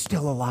is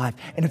still alive,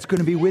 and it's going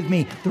to be with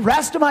me the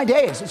rest of my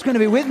days. It's going to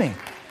be with me.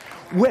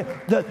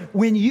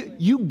 When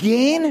you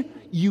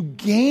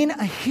gain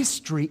a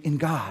history in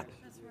God.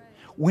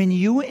 When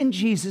you and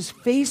Jesus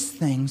face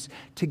things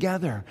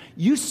together.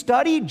 You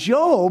study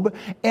Job,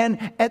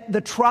 and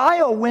the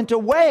trial went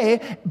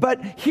away,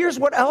 but here's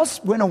what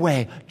else went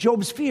away.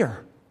 Job's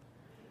fear.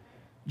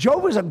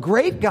 Job was a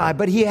great guy,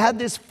 but he had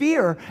this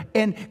fear,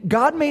 and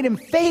God made him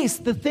face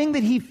the thing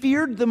that he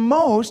feared the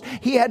most.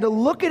 He had to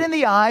look it in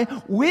the eye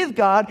with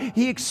God.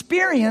 He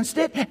experienced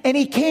it, and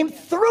he came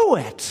through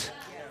it.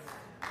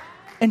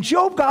 And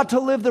Job got to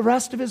live the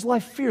rest of his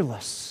life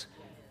fearless.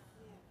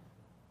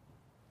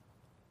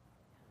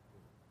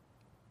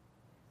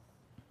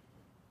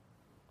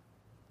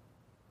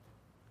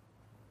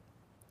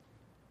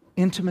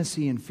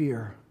 intimacy and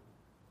fear.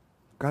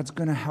 God's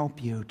going to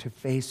help you to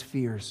face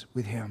fears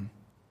with Him.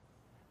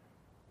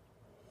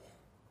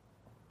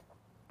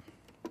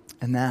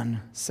 And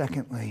then,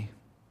 secondly,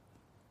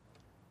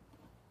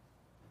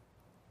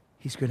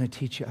 He's going to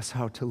teach us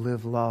how to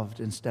live loved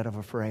instead of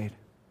afraid.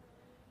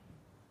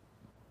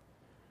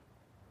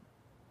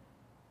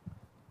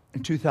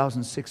 In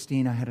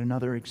 2016, I had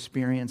another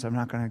experience. I'm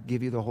not going to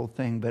give you the whole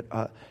thing,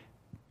 but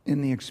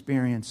in the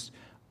experience,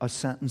 a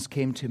sentence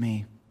came to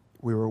me.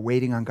 We were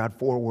waiting on God,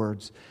 4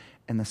 words,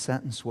 and the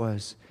sentence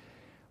was,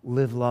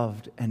 live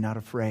loved and not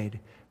afraid.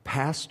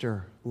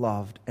 Pastor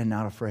loved and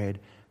not afraid.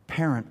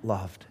 Parent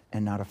loved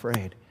and not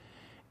afraid.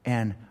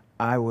 And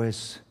I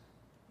was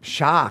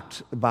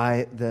shocked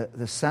by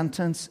the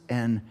sentence,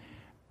 and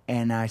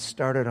I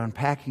started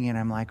unpacking it.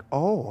 I'm like,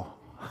 oh.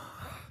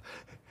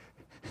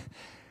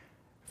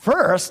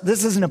 First,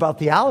 this isn't about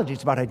theology,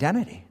 it's about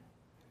identity.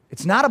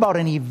 It's not about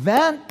an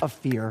event of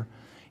fear,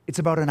 it's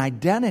about an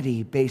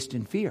identity based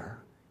in fear.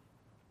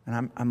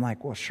 And I'm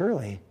like, well,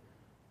 surely,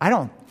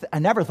 I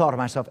never thought of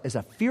myself as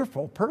a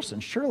fearful person.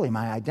 Surely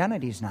my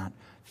identity is not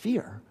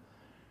fear.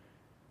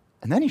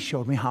 And then he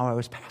showed me how I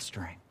was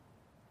pastoring.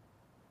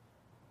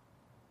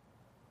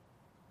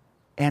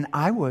 And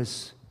I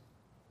was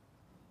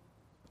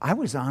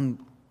on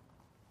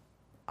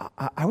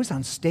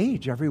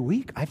stage every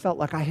week. I felt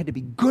like I had to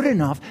be good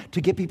enough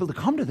to get people to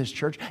come to this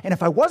church. And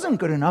if I wasn't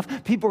good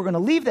enough, people were going to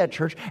leave that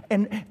church.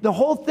 And the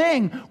whole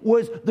thing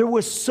was, there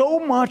was so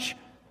much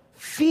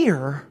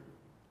fear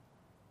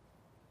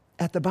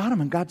at the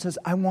bottom. And God says,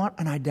 I want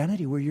an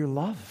identity where you're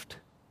loved.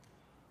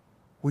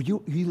 Where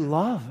you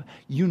love.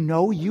 You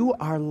know you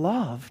are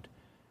loved.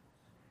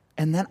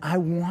 And then I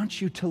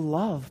want you to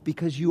love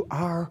because you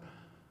are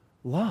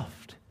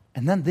loved.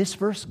 And then this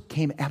verse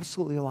came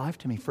absolutely alive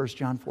to me, 1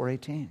 John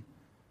 4:18.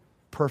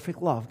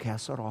 Perfect love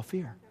casts out all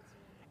fear.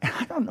 And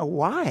I don't know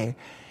why.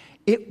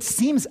 It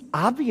seems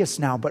obvious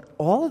now, but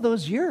all of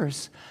those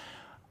years,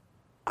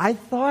 I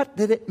thought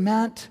that it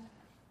meant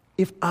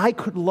if I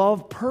could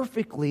love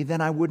perfectly,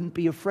 then I wouldn't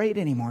be afraid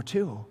anymore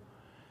too.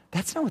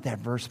 That's not what that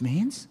verse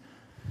means.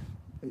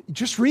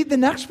 Just read the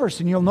next verse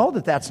and you'll know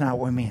that that's not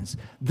what it means.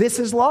 This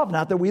is love,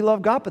 not that we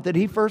love God, but that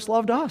He first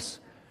loved us.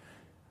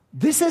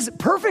 This is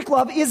perfect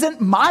love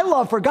isn't my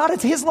love for God,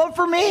 it's His love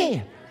for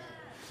me.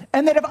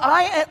 And that if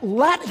I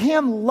let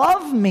Him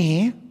love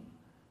me,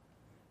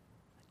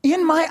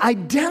 in my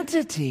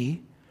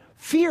identity,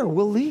 fear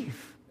will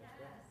leave.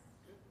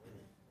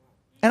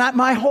 And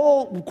my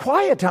whole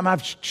quiet time,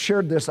 I've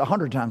shared this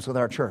 100 times with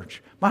our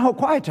church. My whole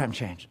quiet time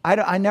changed.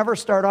 I never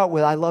start out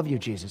with, I love you,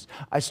 Jesus.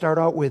 I start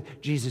out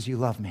with, Jesus, you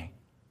love me.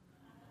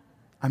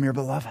 I'm your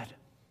beloved.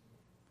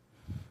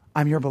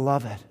 I'm your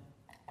beloved.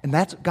 And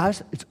that's,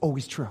 guys, it's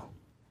always true.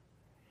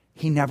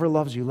 He never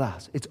loves you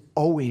less. It's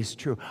always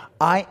true.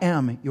 I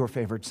am your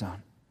favorite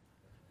son.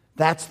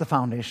 That's the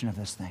foundation of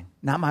this thing.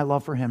 Not my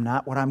love for Him,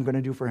 not what I'm going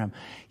to do for Him.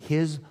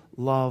 His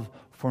love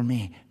for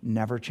me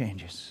never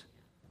changes.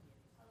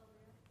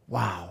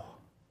 Wow.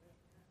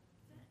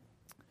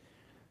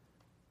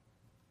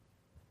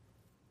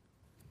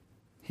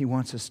 He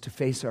wants us to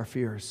face our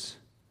fears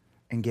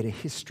and get a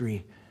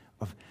history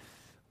of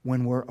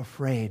when we're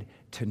afraid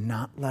to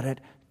not let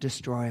it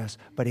destroy us.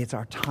 But it's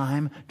our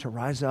time to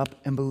rise up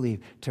and believe,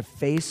 to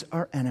face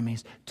our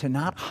enemies, to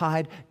not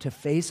hide, to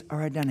face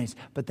our identities.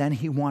 But then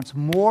He wants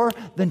more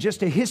than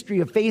just a history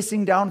of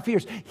facing down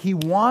fears. He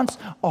wants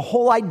a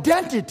whole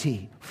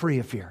identity free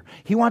of fear.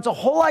 He wants a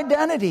whole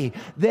identity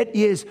that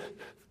is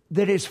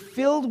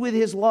filled with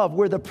His love,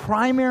 where the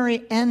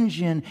primary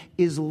engine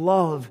is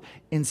love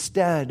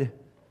instead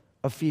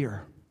of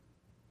fear.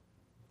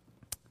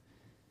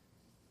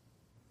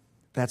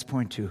 That's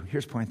point 2.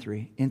 Here's point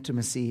 3.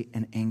 Intimacy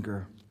and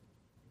anger.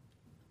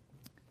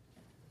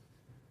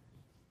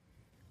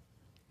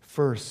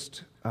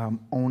 First,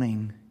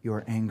 owning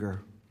your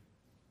anger.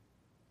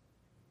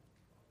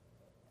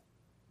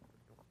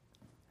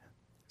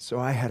 So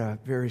I had a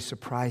very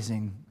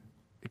surprising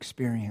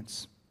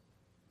experience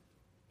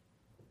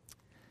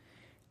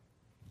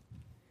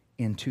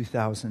in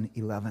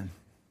 2011.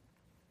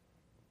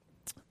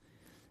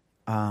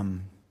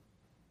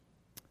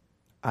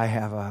 I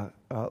have a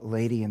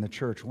lady in the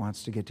church who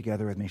wants to get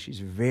together with me. She's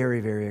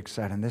very, very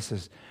excited. And this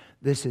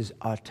is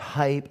a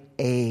type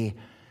A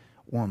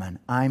woman.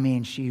 I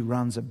mean, she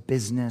runs a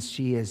business.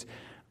 She is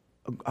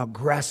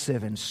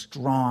aggressive and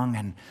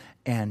strong,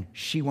 and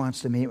she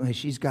wants to meet with me.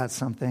 She's got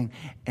something,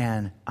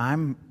 and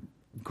I'm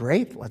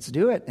great. Let's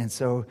do it. And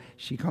so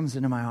she comes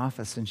into my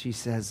office, and she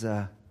says,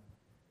 I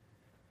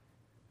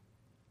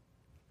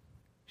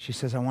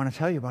want to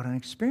tell you about an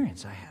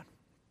experience I had.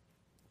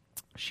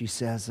 She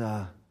says,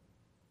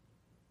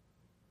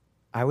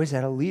 I was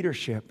at a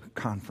leadership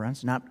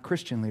conference, not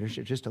Christian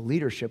leadership, just a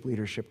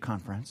leadership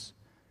conference.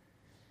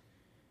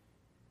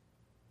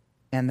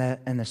 And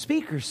the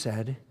speaker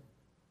said,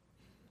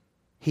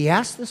 he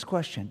asked this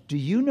question, do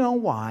you know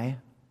why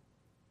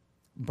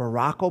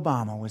Barack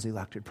Obama was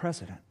elected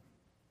president?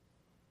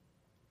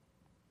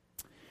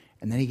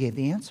 And then he gave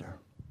the answer.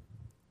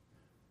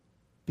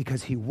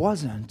 Because he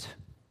wasn't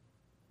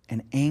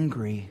an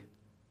angry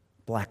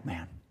black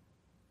man.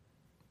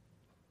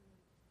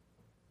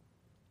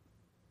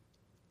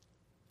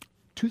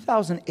 In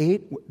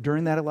 2008,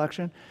 during that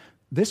election,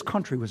 this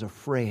country was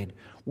afraid.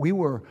 We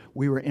were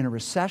in a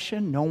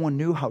recession. No one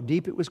knew how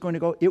deep it was going to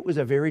go. It was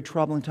a very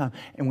troubling time.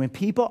 And when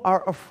people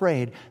are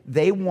afraid,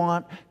 they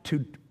want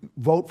to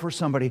vote for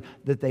somebody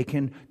that they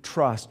can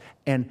trust.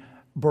 And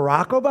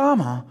Barack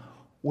Obama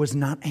was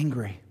not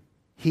angry.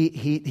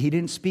 He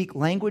didn't speak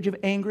language of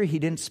angry. He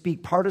didn't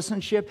speak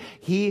partisanship.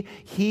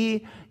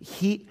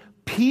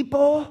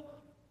 People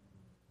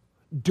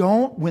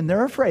don't, when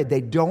they're afraid,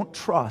 they don't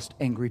trust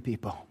angry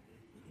people.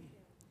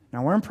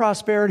 Now, we're in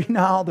prosperity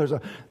now.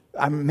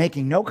 I'm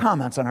making no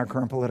comments on our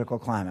current political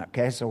climate,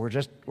 okay? So we're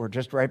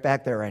just right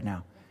back there right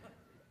now.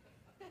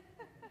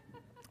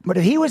 But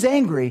if he was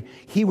angry,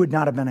 he would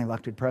not have been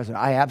elected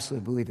president. I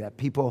absolutely believe that.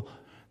 People,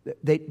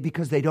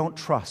 because they don't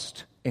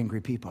trust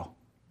angry people.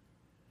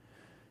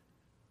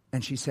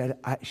 And she said,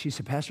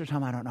 Pastor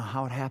Tom, I don't know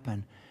how it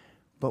happened,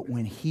 but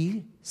when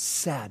he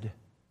said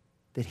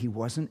that he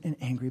wasn't an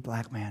angry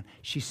black man,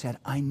 she said,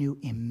 I knew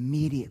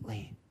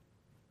immediately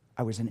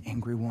I was an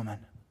angry woman.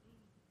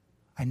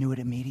 I knew it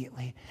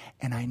immediately.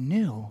 And I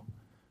knew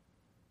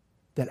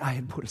that I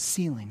had put a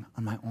ceiling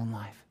on my own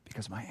life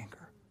because of my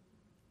anger.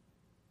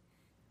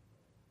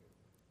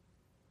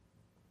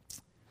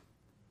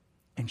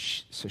 And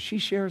so she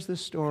shares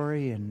this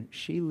story, and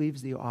she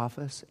leaves the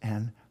office,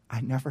 and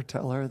I never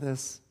tell her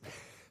this.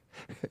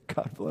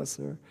 God bless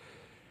her.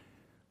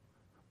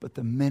 But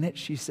the minute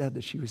she said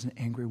that she was an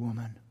angry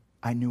woman,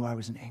 I knew I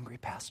was an angry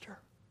pastor.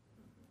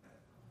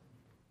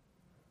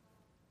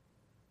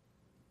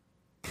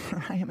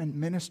 Here I am in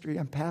ministry.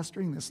 I'm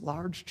pastoring this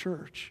large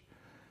church.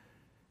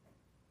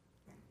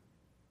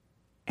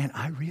 And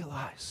I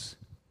realize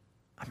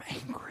I'm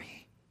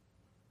angry.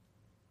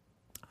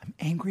 I'm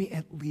angry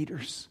at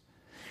leaders.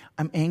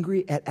 I'm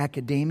angry at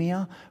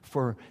academia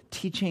for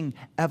teaching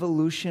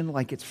evolution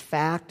like it's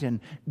fact and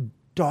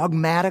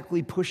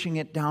dogmatically pushing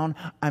it down.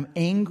 I'm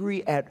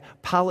angry at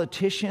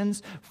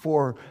politicians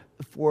for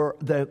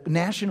the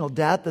national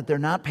debt that they're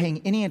not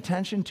paying any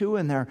attention to,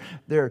 and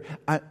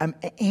I'm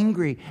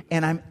angry,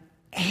 and I'm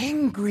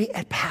angry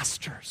at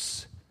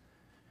pastors.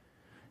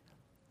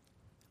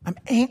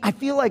 I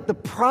feel like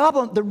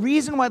the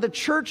reason why the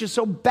church is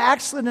so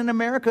backslid in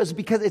America is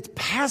because it's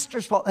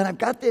pastors' fault, and I've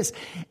got this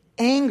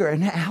anger.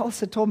 And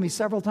Alice had told me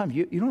several times,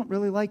 you don't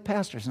really like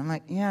pastors. And I'm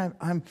like, yeah,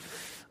 I'm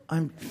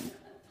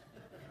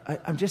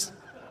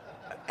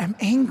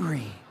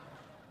angry.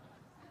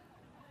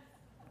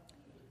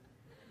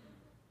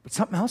 But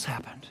something else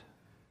happened.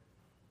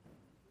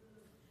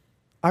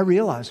 I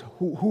realize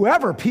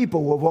whoever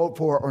people will vote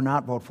for or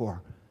not vote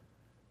for,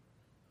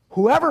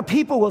 whoever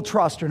people will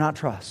trust or not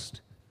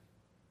trust,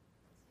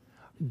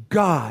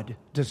 God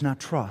does not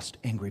trust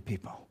angry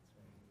people.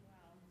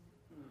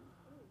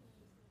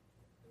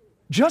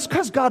 Just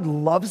because God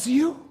loves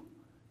you,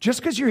 just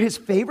because you're his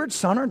favored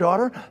son or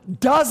daughter,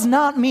 does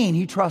not mean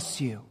he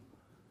trusts you.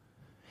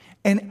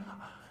 And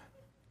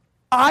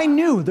I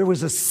knew there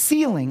was a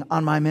ceiling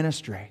on my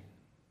ministry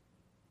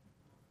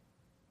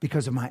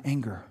because of my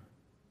anger.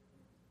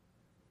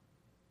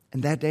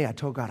 And that day I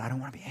told God, I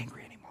don't want to be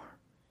angry anymore.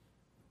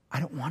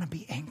 I don't want to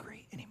be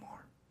angry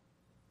anymore.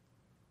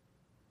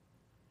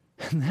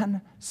 And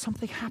then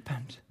something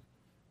happened.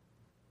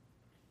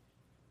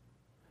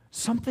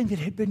 Something that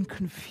had been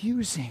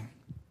confusing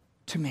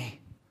to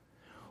me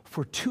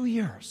for 2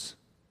 years.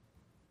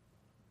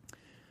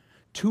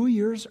 2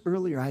 years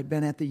earlier, I'd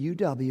been at the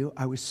UW.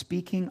 I was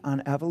speaking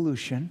on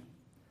evolution.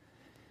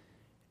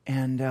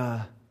 And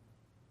I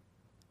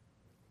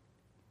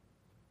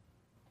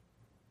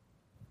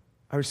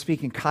was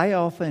speaking. Chi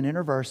Alpha and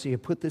InterVarsity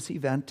had put this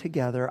event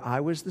together. I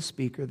was the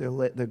speaker.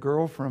 The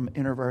girl from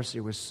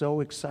InterVarsity was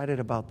so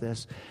excited about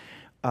this.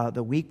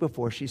 The week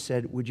before, she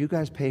said, would you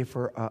guys pay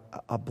for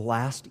a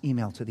blast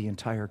email to the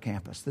entire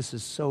campus? This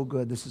is so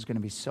good. This is going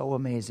to be so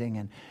amazing.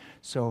 And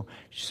so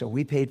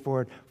we paid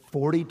for it.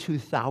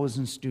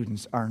 42,000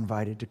 students are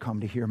invited to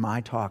come to hear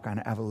my talk on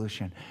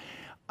evolution.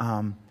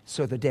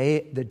 So the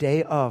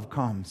day of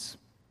comes.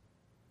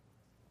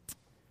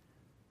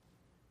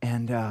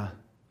 And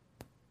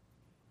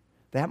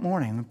that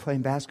morning, I'm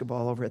playing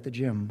basketball over at the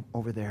gym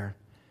over there,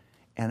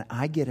 and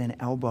I get an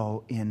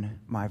elbow in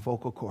my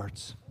vocal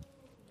cords.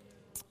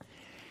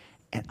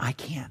 And I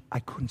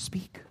couldn't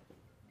speak.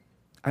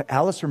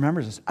 Alice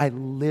remembers this. I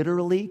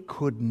literally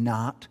could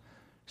not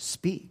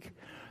speak.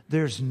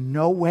 There's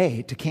no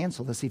way to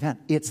cancel this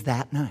event. It's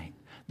that night.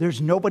 There's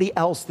nobody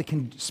else that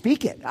can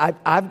speak it.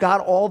 I've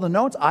got all the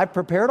notes. I've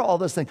prepared all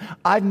this thing.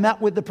 I've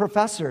met with the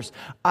professors.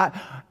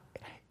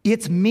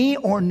 It's me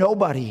or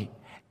nobody.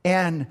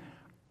 And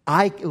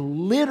I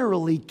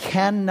literally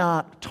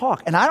cannot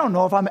talk. And I don't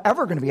know if I'm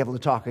ever going to be able to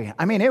talk again.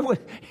 I mean,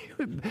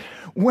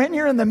 when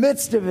you're in the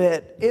midst of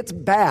it, it's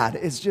bad.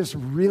 It's just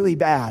really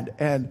bad.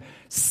 And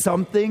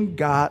something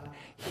got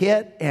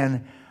hit,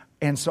 and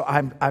so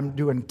I'm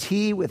doing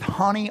tea with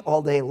honey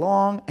all day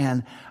long,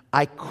 and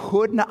I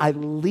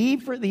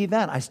leave for the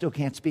event, I still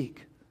can't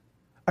speak.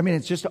 I mean,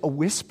 it's just a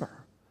whisper.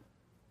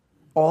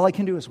 All I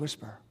can do is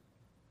whisper.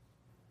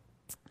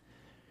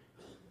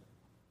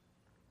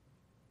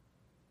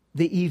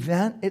 The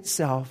event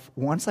itself,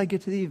 once I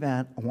get to the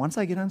event, once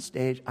I get on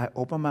stage, I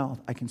open my mouth,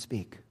 I can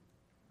speak.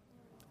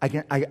 I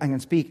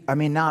can speak. I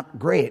mean, not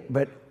great,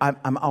 but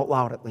I'm out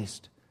loud at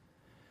least.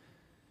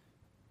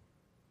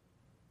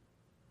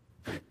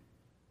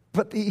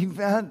 But the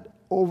event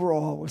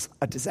overall was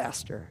a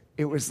disaster.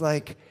 It was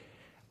like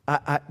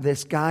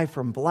this guy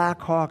from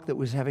Blackhawk that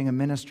was having a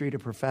ministry to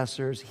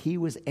professors, he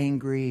was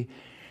angry.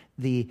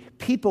 The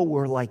people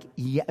were like,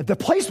 the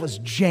place was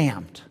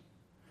jammed.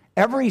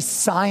 Every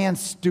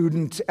science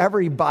student,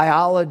 every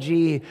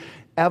biology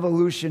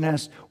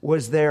evolutionist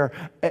was there.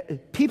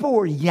 People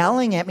were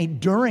yelling at me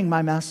during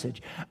my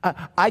message.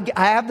 I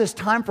have this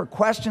time for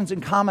questions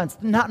and comments.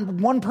 Not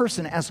one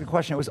person asked a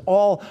question. It was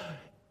all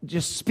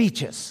just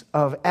speeches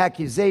of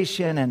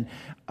accusation. And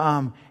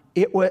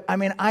it was, I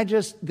mean,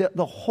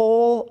 the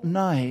whole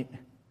night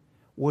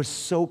was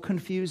so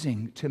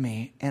confusing to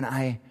me. And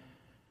I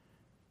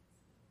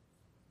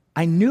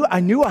knew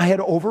I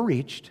had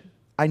overreached.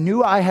 I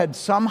knew I had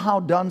somehow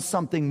done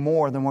something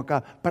more than what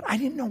God, but I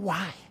didn't know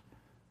why.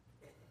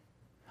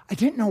 I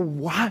didn't know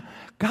why.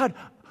 God,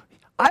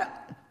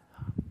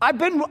 I've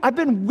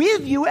been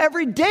with you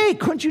every day.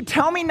 Couldn't you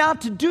tell me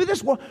not to do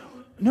this? Well,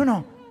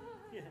 no.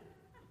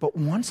 But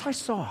once I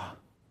saw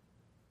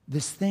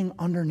this thing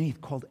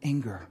underneath called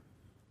anger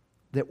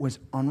that was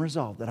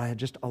unresolved, that I had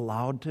just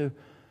allowed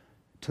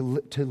to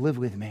live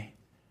with me.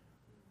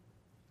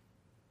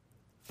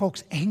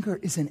 Folks, anger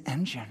is an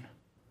engine.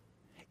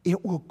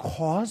 It will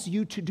cause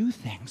you to do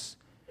things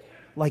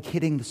like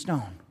hitting the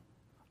stone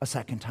a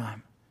second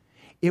time.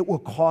 It will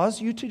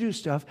cause you to do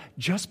stuff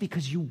just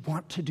because you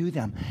want to do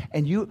them.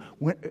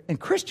 And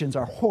Christians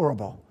are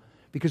horrible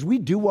because we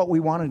do what we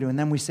want to do and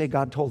then we say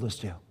God told us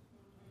to.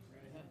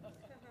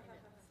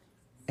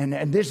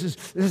 And this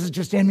is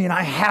just in me and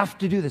I have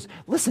to do this.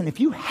 Listen,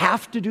 if you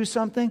have to do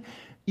something,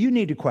 you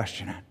need to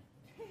question it.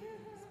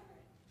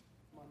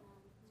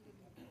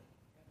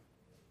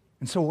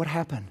 And so what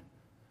happened?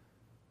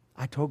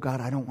 I told God,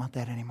 I don't want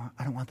that anymore.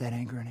 I don't want that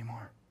anger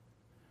anymore.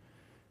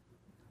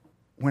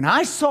 When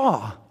I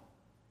saw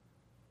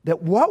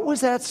that what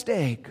was at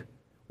stake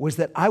was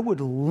that I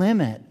would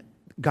limit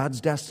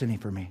God's destiny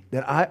for me,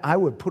 that I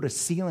would put a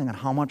ceiling on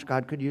how much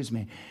God could use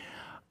me,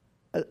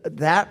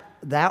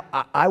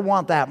 I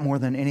want that more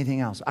than anything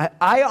else.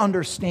 I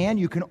understand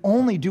you can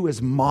only do as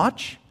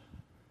much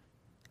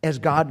as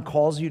God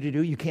calls you to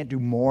do. You can't do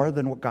more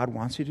than what God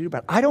wants you to do,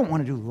 but I don't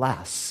want to do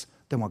less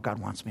than what God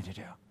wants me to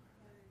do.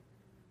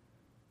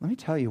 Let me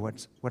tell you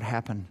what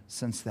happened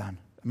since then.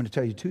 I'm going to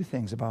tell you two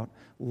things about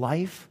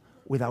life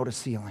without a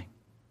ceiling.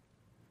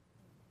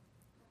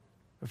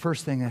 The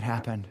first thing that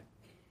happened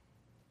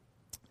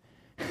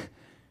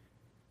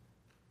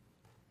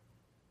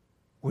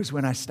was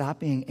when I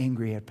stopped being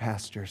angry at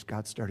pastors,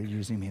 God started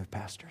using me with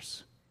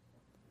pastors.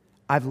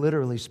 I've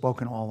literally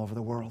spoken all over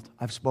the world.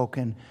 I've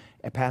spoken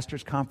at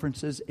pastors'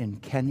 conferences in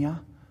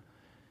Kenya,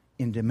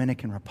 in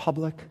Dominican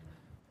Republic,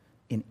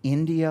 in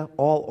India,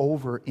 all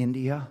over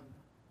India.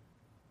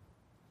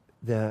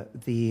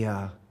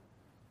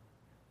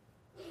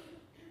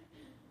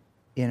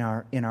 In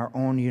our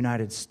own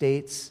United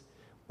States,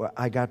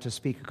 I got to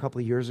speak a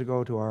couple of years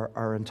ago to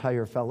our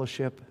entire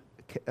fellowship,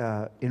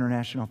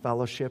 international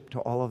fellowship, to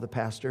all of the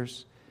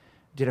pastors.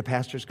 Did a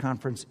pastors'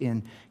 conference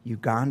in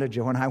Uganda.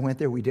 Joe and I went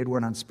there. We did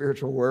one on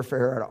spiritual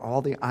warfare at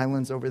all the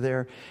islands over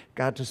there.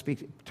 Got to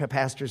speak to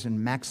pastors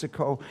in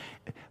Mexico.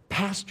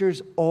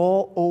 Pastors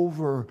all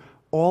over.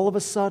 All of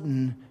a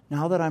sudden,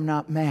 now that I'm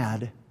not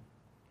mad,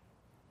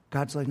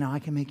 God's like, now I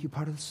can make you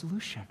part of the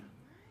solution.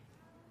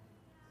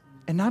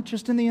 And not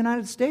just in the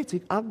United States.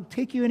 I'll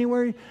take you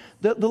anywhere.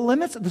 The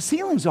limits, the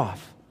ceiling's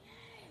off.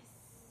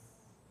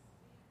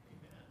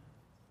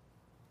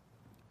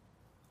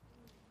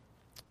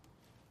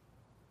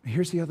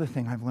 Here's the other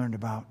thing I've learned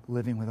about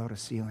living without a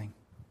ceiling.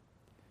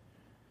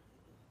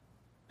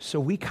 So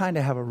we kind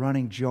of have a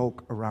running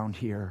joke around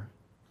here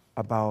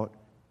about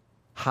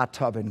hot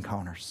tub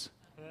encounters.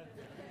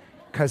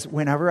 Because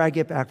whenever I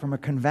get back from a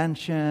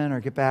convention or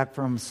get back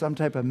from some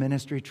type of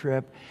ministry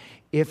trip,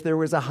 if there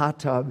was a hot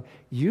tub,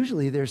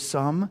 usually there's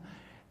some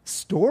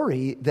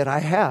story that I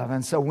have.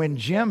 And so when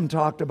Jim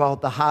talked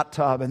about the hot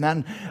tub, and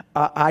then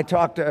I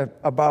talked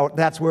about,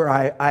 that's where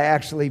I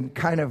actually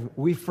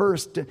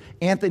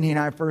Anthony and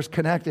I first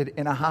connected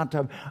in a hot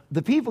tub.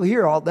 The people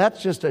here,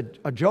 that's just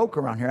a joke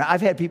around here.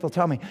 I've had people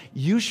tell me,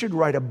 you should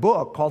write a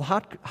book called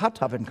Hot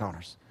Tub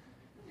Encounters.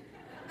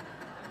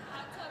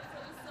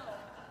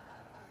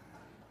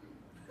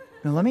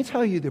 Now, let me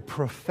tell you the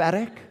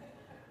prophetic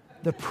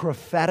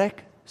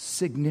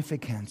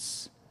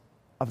significance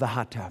of the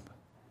hot tub.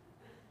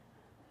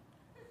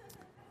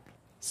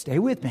 Stay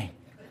with me.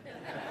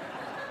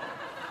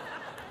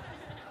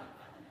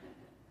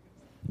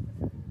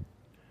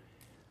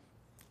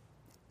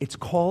 It's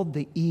called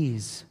the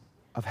ease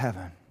of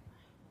heaven.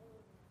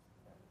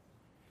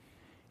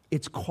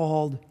 It's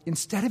called,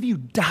 instead of you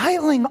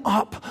dialing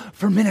up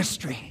for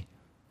ministry,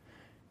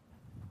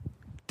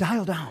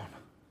 dial down.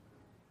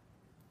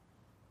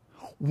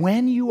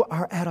 when you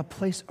are at a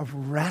place of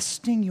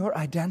resting your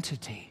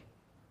identity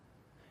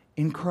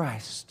in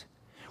Christ,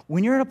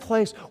 when you're at a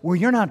place where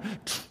you're not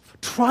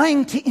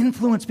trying to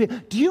influence people.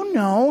 Do you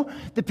know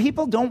that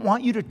people don't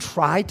want you to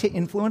try to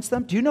influence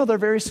them? Do you know they're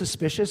very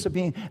suspicious of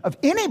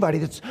anybody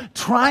that's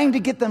trying to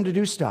get them to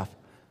do stuff?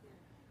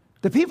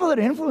 The people that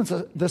influence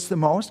this the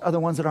most are the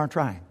ones that aren't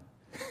trying.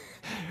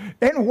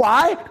 And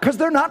why? Because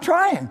they're not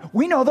trying.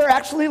 We know they're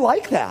actually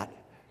like that.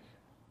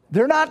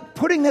 They're not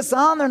putting this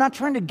on. They're not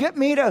trying to get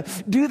me to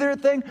do their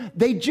thing.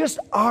 They just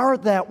are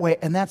that way.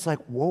 And that's like,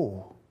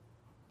 whoa,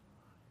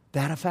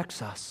 that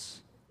affects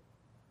us.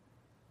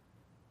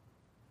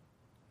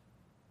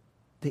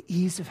 The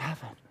ease of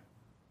heaven.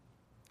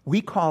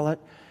 We call it,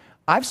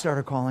 I've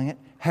started calling it,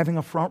 having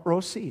a front row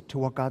seat to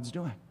what God's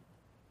doing.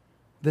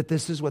 That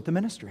this is what the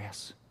ministry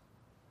is.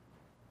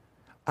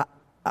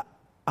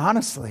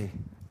 Honestly,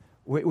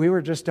 we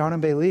were just down in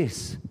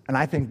Belize, and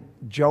I think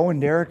Joe and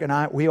Derek and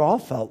I, we all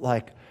felt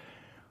like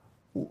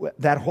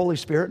that Holy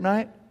Spirit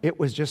night, it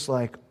was just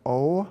like,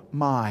 oh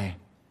my.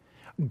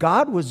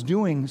 God was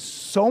doing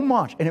so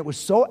much, and it was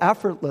so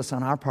effortless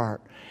on our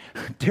part.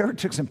 Derek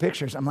took some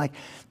pictures. I'm like,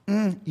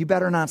 you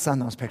better not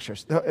send those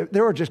pictures.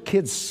 There were just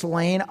kids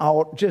slain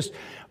out, just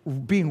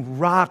being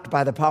rocked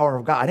by the power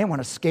of God. I didn't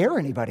want to scare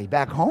anybody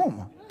back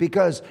home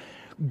because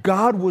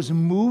God was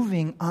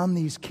moving on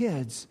these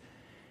kids.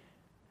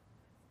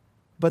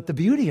 But the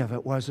beauty of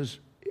it was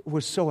it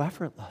was so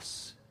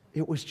effortless.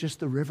 It was just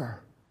the rivers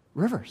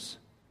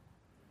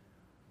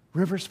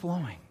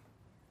flowing,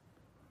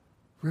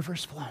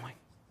 rivers flowing.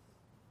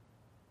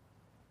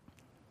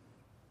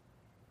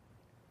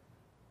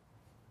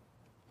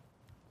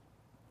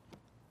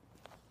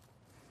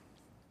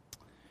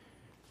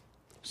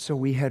 So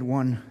we had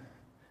one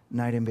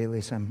night in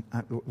Belize.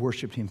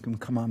 Worship team can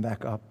come on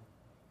back up.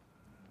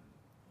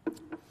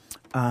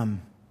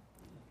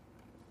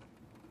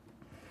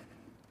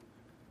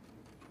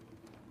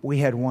 We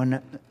had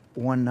one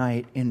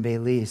night in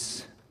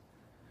Belize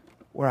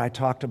where I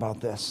talked about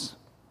this.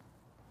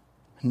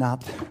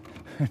 Not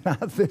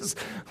this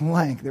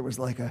length. It was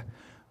like a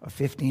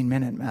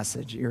 15-minute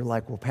message. You're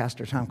like, well,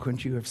 Pastor Tom,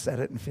 couldn't you have said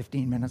it in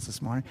 15 minutes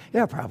this morning?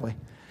 Yeah, probably.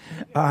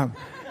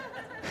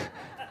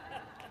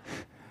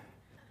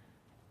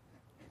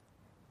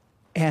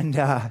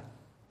 And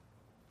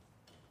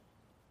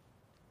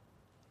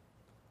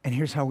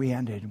here's how we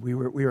ended. We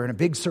were in a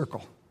big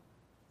circle.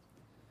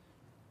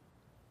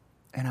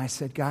 And I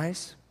said,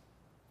 guys,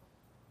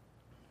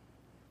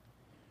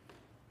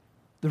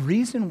 the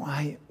reason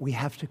why we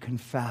have to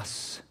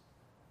confess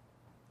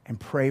and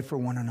pray for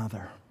one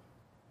another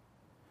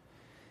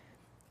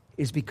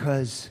is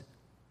because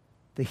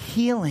the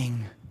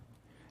healing,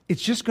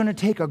 it's just going to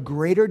take a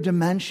greater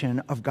dimension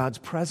of God's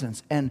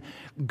presence. And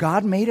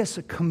God made us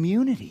a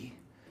community.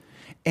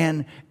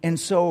 And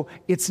so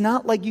it's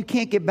not like you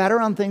can't get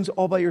better on things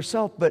all by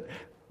yourself, but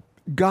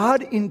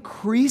God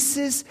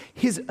increases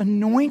His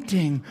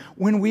anointing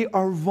when we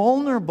are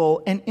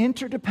vulnerable and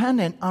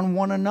interdependent on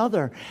one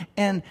another.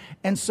 And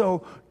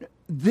so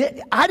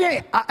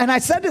I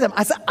said to them,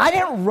 I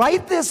didn't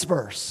write this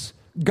verse.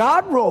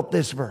 God wrote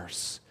this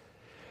verse.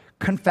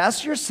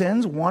 Confess your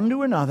sins one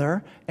to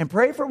another and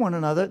pray for one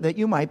another that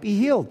you might be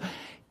healed.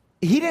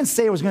 He didn't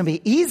say it was going to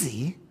be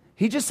easy.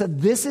 He just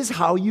said, this is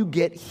how you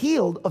get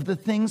healed of the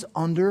things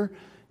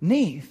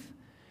underneath.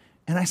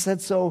 And I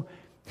said, so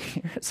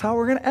here's how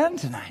we're going to end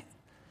tonight.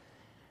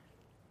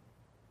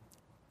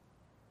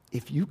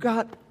 If you've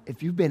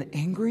been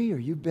angry or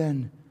you've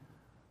been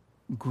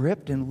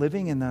gripped and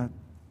living in the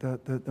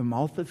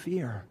mouth of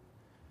fear,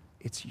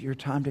 it's your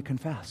time to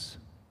confess.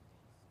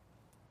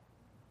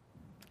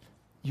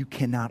 You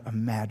cannot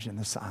imagine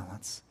the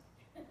silence.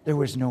 There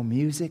was no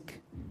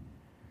music.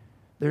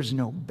 There's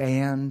no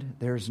band.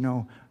 There's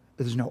no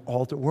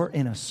altar. We're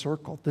in a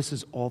circle. This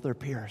is all their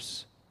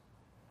peers.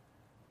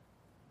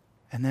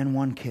 And then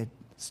one kid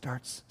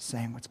starts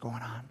saying what's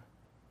going on.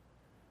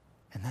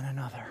 And then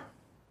another.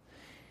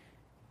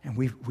 And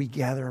we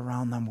gather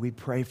around them. We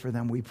pray for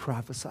them. We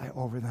prophesy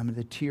over them. And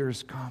the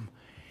tears come.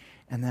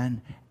 And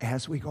then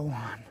as we go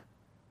on,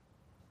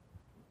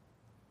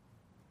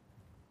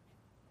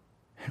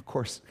 and of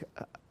course,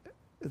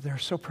 they're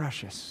so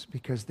precious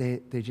because they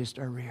just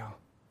are real.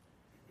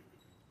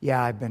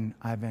 Yeah, I've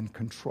been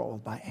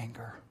controlled by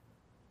anger.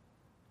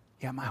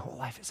 Yeah, my whole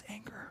life is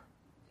anger.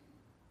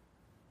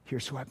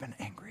 Here's who I've been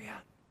angry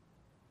at.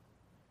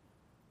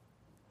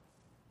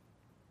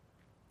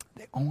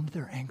 They owned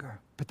their anger.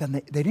 But then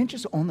they didn't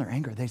just own their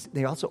anger.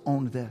 They also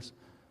owned this.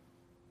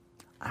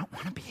 I don't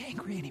want to be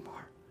angry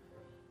anymore.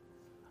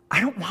 I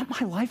don't want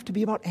my life to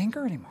be about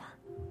anger anymore.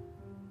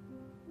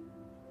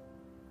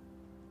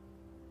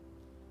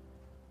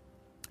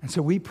 And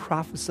so we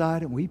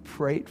prophesied and we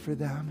prayed for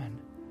them.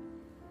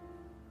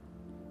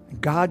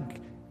 And God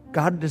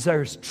God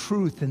desires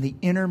truth in the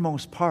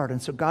innermost part.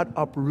 And so God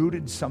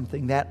uprooted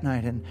something that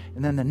night. And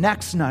then the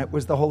next night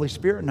was the Holy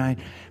Spirit night,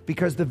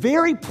 because the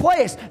very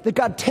place that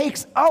God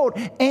takes out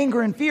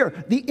anger and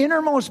fear, the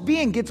innermost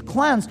being gets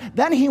cleansed.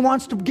 Then he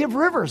wants to give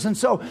rivers. And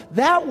so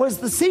that was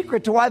the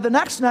secret to why the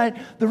next night,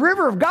 the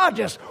river of God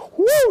just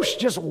whoosh,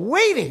 just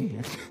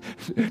waiting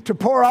to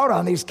pour out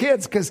on these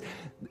kids, because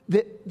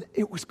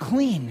it was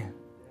clean.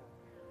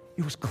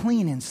 It was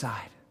clean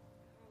inside.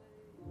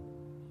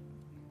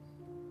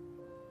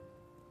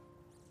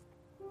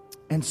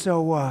 And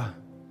so,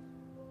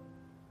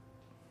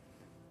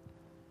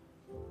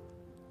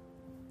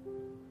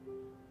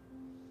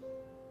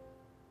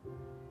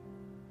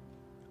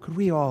 could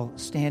we all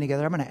stand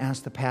together? I'm going to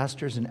ask the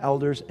pastors and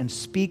elders and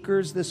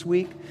speakers this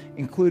week,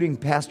 including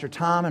Pastor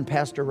Tom and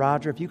Pastor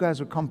Roger, if you guys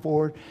would come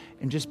forward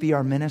and just be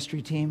our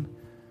ministry team.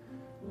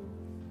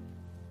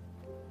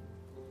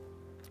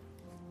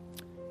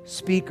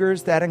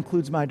 Speakers, that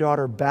includes my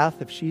daughter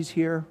Beth, if she's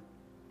here.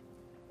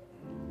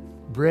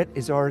 Britt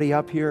is already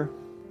up here.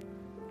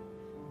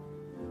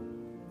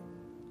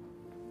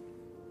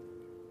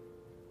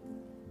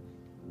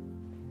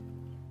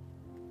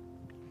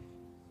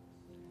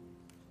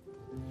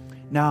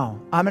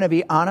 Now, I'm going to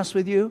be honest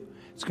with you.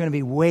 It's going to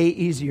be way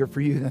easier for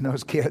you than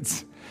those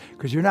kids,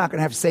 because you're not going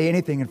to have to say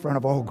anything in front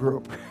of a whole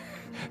group.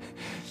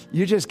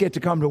 You just get to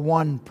come to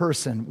one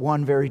person,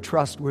 one very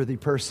trustworthy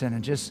person,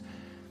 and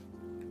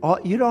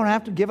you don't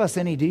have to give us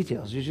any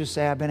details. You just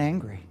say, I've been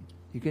angry.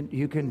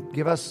 You can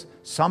give us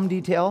some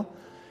detail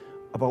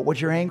about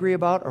what you're angry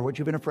about or what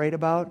you've been afraid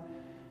about.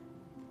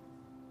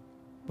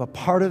 But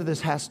part of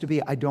this has to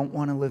be, I don't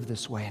want to live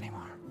this way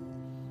anymore.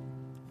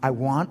 I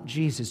want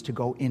Jesus to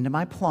go into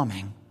my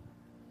plumbing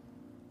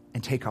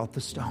and take out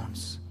the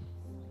stones.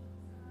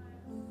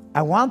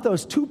 I want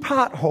those 2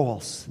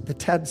 potholes that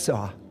Ted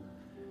saw.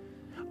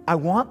 I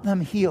want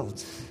them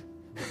healed.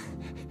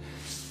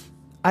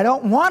 I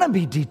don't want to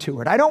be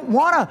detoured. I don't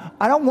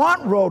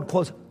want road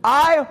closed.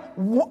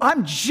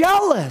 I'm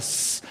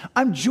jealous.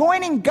 I'm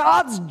joining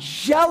God's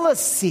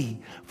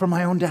jealousy for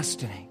my own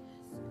destiny.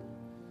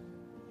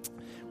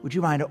 Would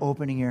you mind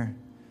opening your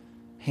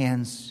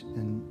hands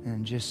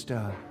and just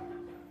to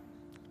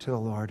the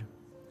Lord?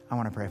 I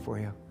want to pray for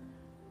you.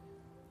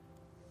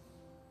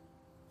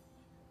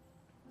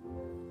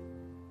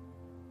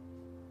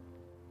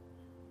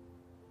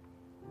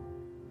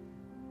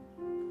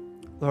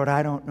 Lord,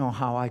 I don't know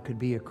how I could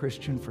be a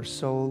Christian for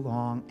so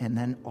long and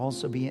then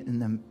also be in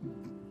the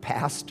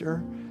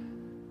pastor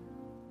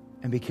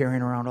and be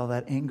carrying around all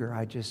that anger.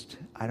 I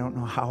don't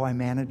know how I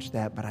managed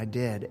that, but I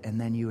did, and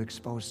then you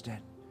exposed it.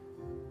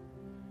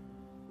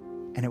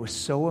 And it was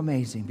so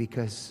amazing,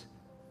 because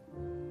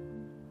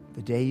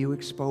the day you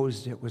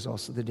exposed it was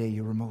also the day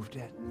you removed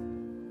it.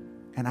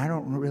 And I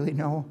don't really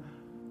know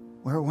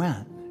where it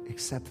went,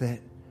 except that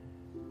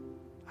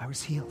I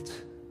was healed.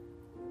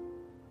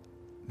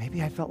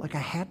 Maybe I felt like I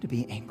had to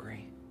be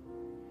angry.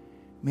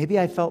 Maybe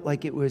I felt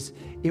like it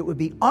would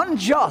be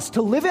unjust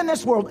to live in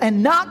this world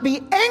and not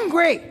be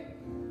angry,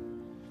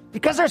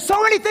 because there's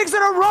so many things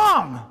that are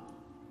wrong.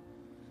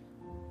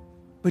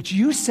 But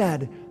you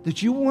said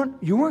that you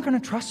weren't going to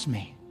trust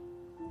me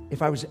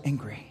if I was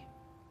angry,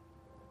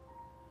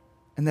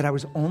 and that I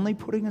was only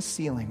putting a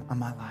ceiling on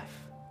my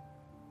life.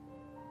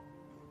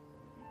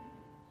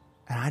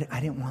 And I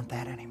didn't want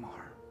that anymore.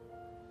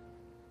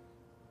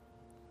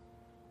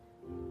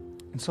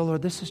 And so,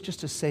 Lord, this is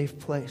just a safe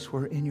place.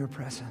 We're in your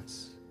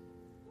presence.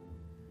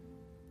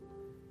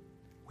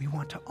 We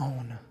want to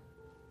own.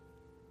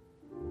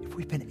 If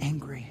we've been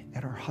angry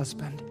at our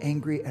husband,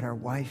 angry at our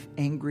wife,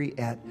 angry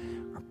at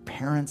our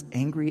parents,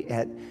 angry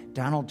at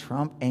Donald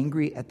Trump,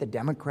 angry at the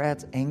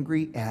Democrats,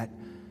 angry at...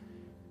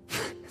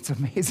 It's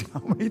amazing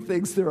how many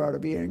things there are to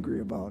be angry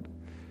about.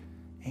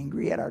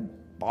 Angry at our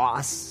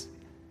boss.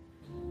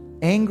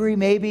 Angry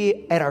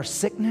maybe at our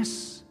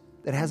sickness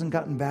that hasn't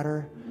gotten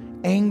better.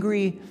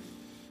 Angry,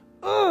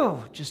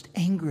 just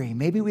angry.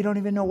 Maybe we don't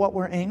even know what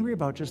we're angry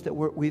about, just that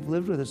we've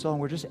lived with it so long,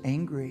 we're just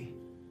angry.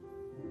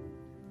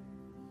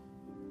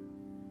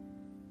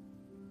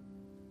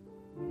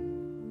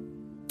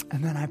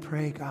 And then I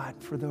pray, God,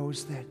 for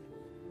those that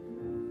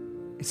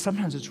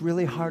sometimes it's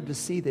really hard to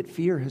see that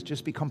fear has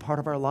just become part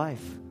of our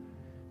life,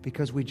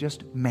 because we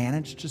just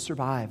managed to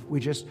survive.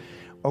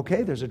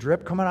 Okay, there's a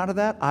drip coming out of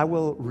that. I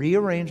will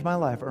rearrange my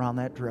life around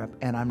that drip,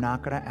 and I'm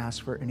not going to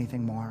ask for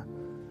anything more.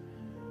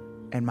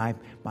 And my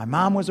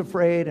mom was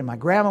afraid, and my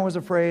grandma was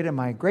afraid, and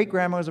my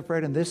great-grandma was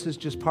afraid, and this is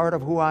just part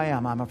of who I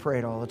am. I'm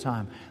afraid all the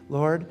time.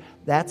 Lord,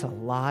 that's a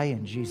lie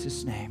in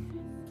Jesus' name.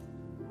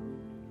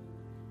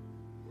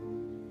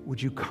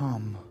 Would you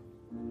come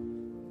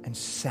and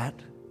set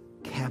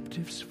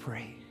captives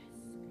free?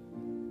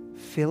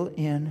 Fill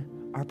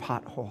in our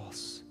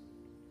potholes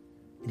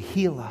and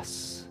heal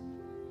us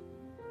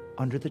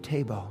under the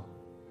table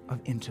of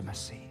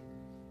intimacy.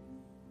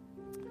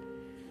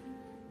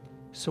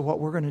 So what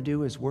we're going to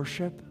do is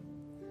worship,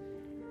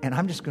 and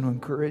I'm just going to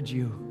encourage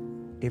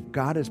you, if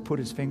God has put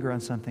his finger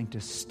on something,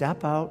 to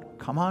step out,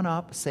 come on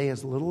up, say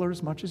as little or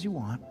as much as you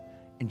want,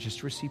 and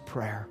just receive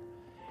prayer.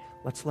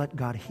 Let's let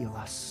God heal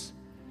us.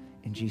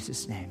 In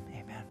Jesus' name,